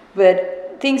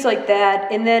 But things like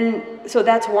that, and then so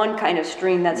that's one kind of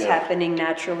stream that's happening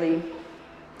naturally.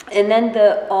 And then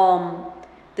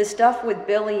the stuff with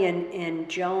Billy and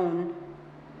Joan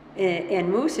and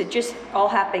Moose, it just all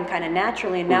happened kind of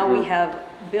naturally, and now we have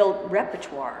built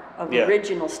repertoire of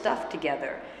original stuff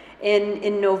together. And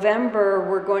in November,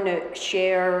 we're going to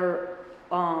share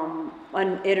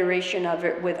an iteration of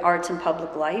it with Arts and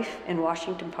Public Life in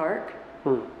Washington Park.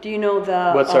 Do you know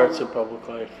the... What's Arts and Public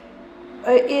Life?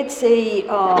 It's a...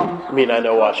 I mean, I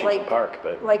know Washington Park,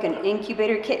 but... Like an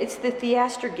incubator kit. It's the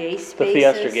Theaster Gay spaces. The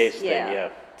Theaster Gay thing, yeah.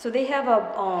 So they have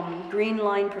a Green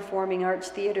Line Performing Arts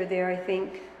Theater there, I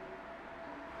think.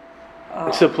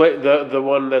 It's the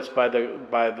one that's by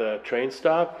the train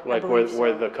stop, like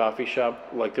where the coffee shop,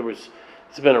 like there's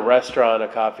been a restaurant, a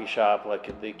coffee shop, like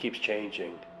it keeps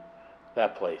changing.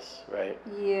 That place, right?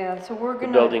 Yeah, so we're gonna...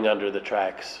 The building under the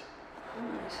tracks.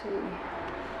 Let's see.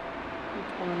 I'm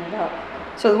pulling it up.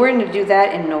 So we're gonna do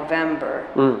that in November.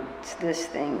 It's this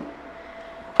thing.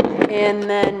 And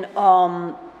then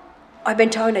I've been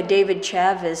talking to David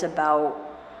Chavez about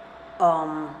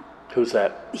Who's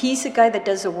that? He's the guy that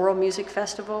does the World Music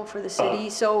Festival for the city.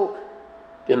 So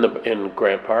in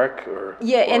Grant Park or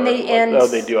they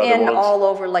do other ones? All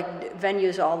over, like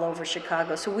venues all over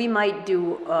Chicago. So we might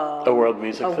do a world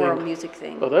music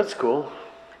thing. Oh, that's cool.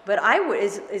 But I would,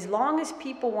 as long as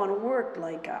people want to work,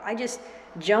 like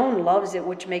Joan loves it,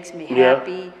 which makes me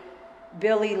happy. Yeah.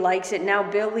 Billy likes it. Now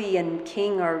Billy and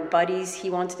King are buddies. He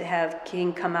wants to have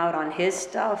King come out on his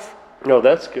stuff. No,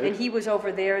 that's good. And he was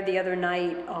over there the other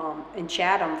night in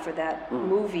Chatham for that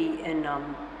movie, and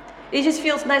it just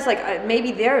feels nice. Like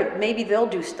maybe they'll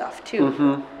do stuff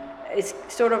too. It's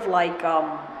sort of like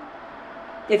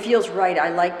it feels right. I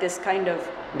like this kind of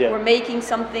we're making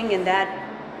something, and that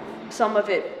some of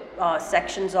it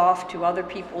sections off to other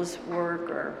people's work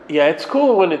or. Yeah, it's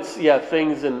cool when it's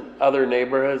things in other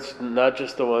neighborhoods, not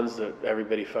just the ones that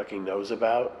everybody fucking knows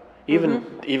about.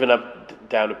 Even up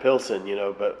down to Pilsen,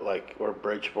 but like, or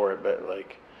Bridgeport, but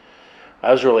like,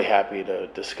 I was really happy to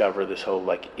discover this whole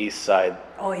like East Side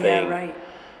thing. Yeah, right.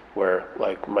 Where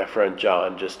like my friend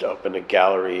John just opened a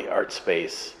gallery art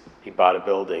space. He bought a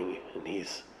building,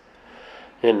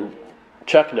 and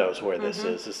Chuck knows where this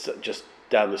is. It's just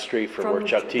down the street from where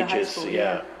Chuck teaches. School,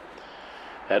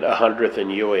 At 100th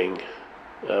and Ewing,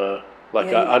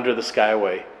 under the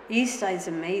Skyway. East Side's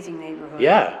an amazing neighborhood.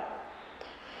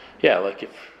 Yeah, like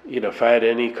if I had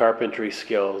any carpentry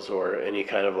skills or any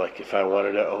kind of like if I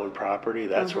wanted to own property,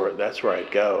 that's where I'd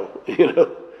go,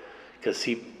 because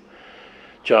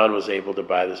John was able to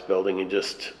buy this building and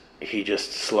he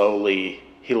just slowly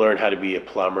learned how to be a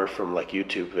plumber from like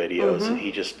YouTube videos, and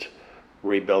he just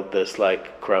rebuilt this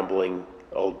like crumbling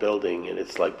old building, and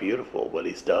it's like beautiful what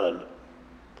he's done.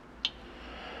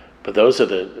 But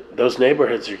those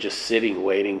neighborhoods are just sitting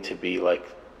waiting to be like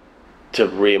to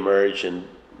reemerge and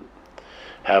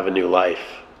have a new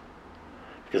life,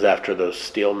 because after those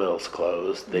steel mills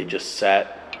closed, they just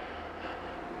sat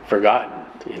forgotten.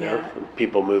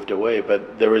 People moved away,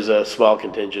 but there was a small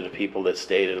contingent of people that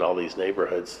stayed in all these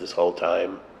neighborhoods this whole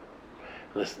time.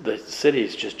 The city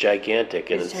is just gigantic,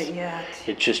 and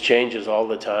it just changes all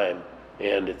the time,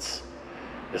 and it's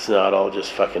not all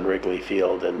just fucking Wrigley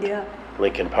Field and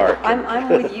Lincoln Park. I'm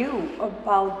with you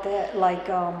about that, like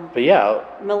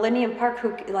but Millennium Park,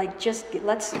 who like just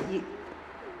let's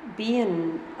be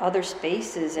in other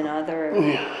spaces and other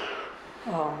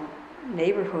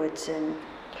neighborhoods. And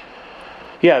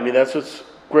I mean, that's what's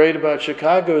great about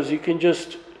Chicago is you can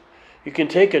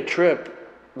take a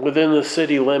trip within the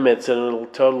city limits and it'll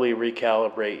totally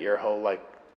recalibrate your whole like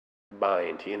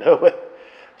mind,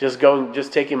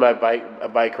 just taking a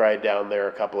bike ride down there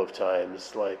a couple of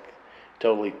times, like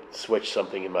totally switched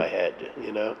something in my head,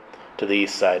 to the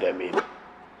East Side, I mean.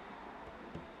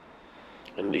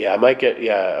 And I might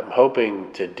I'm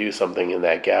hoping to do something in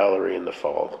that gallery in the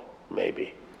fall,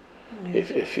 maybe,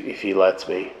 if he lets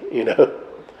me,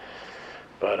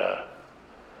 But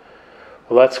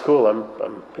well, that's cool.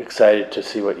 I'm excited to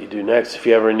see what you do next. If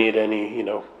you ever need any,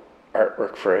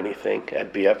 artwork for anything,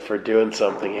 I'd be up for doing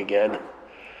something again.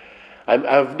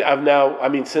 I've now, I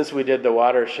mean, since we did the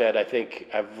watershed, I think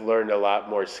I've learned a lot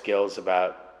more skills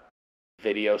about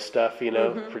video stuff,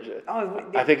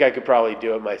 I think I could probably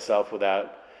do it myself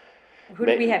without. Who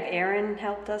did we have? Aaron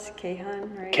helped us,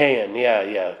 Kahan, right? Kahan,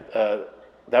 yeah.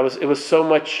 It was so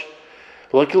much,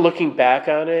 looking back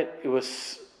on it,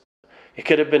 it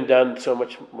could have been done so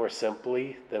much more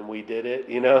simply than we did it,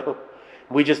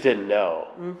 We just didn't know.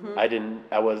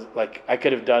 I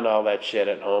could have done all that shit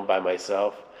at home by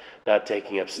myself, not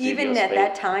taking up studio space. Even at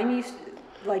that time, if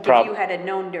you had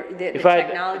known the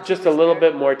technology. Just a little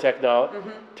bit more tech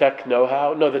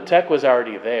know-how. No, the tech was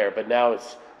already there, but now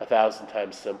it's 1,000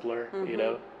 times simpler,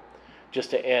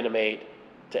 just to animate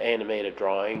a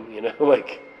drawing,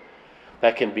 like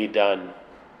that can be done,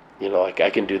 like I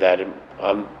can do that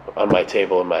on my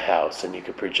table in my house, and you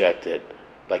can project it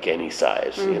like any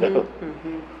size,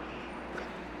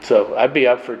 So I'd be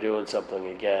up for doing something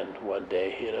again one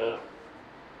day,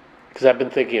 because I've been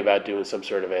thinking about doing some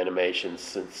sort of animation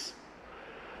since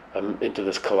I'm into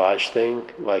this collage thing.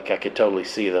 Like I could totally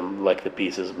see them, like the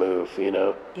pieces move, Yeah,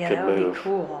 could that would move. be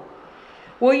cool.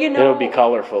 Well, It would be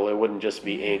colorful. It wouldn't just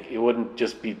be ink. It wouldn't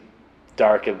just be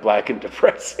dark and black and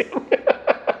depressing.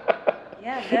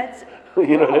 Yeah, that's.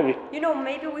 You know what I mean?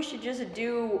 Maybe we should just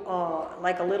do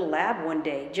like a little lab one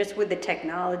day, just with the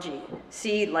technology.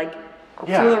 See,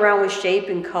 fool around with shape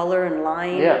and color and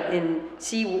line, and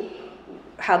see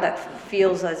how that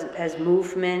feels as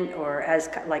movement or as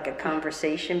like a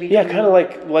conversation between. Yeah, kind of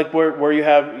like where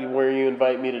you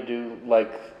invite me to do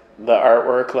like the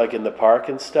artwork like in the park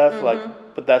and stuff,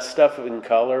 but that stuff in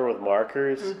color with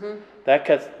markers,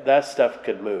 that stuff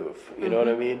could move. You know what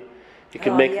I mean? You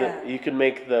can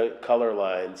make the color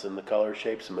lines and the color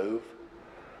shapes move.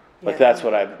 Like that's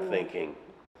what I'm thinking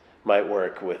might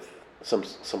work with some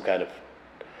kind of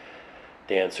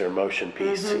dance or motion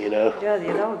piece, Yeah,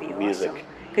 that would be music. awesome.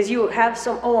 Because you have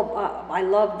some. I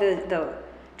love the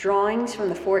drawings from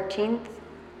the 14th.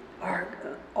 Are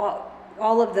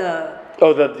all of the.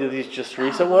 These just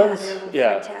recent ones?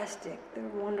 Yeah, they're fantastic. They're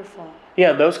wonderful.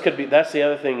 Yeah, those could be. That's the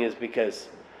other thing is because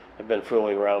I've been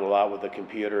fooling around a lot with the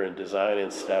computer and design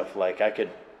and stuff. Like I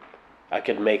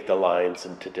could make the lines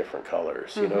into different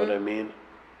colors. You know what I mean?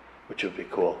 Which would be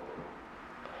cool.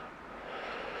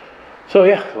 So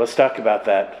yeah, let's talk about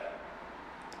that.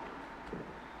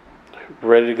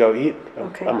 Ready to go eat?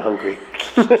 Okay. I'm hungry.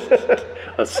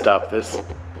 Let's stop this.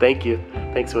 Thank you.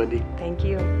 Thanks, Wendy. Thank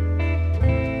you.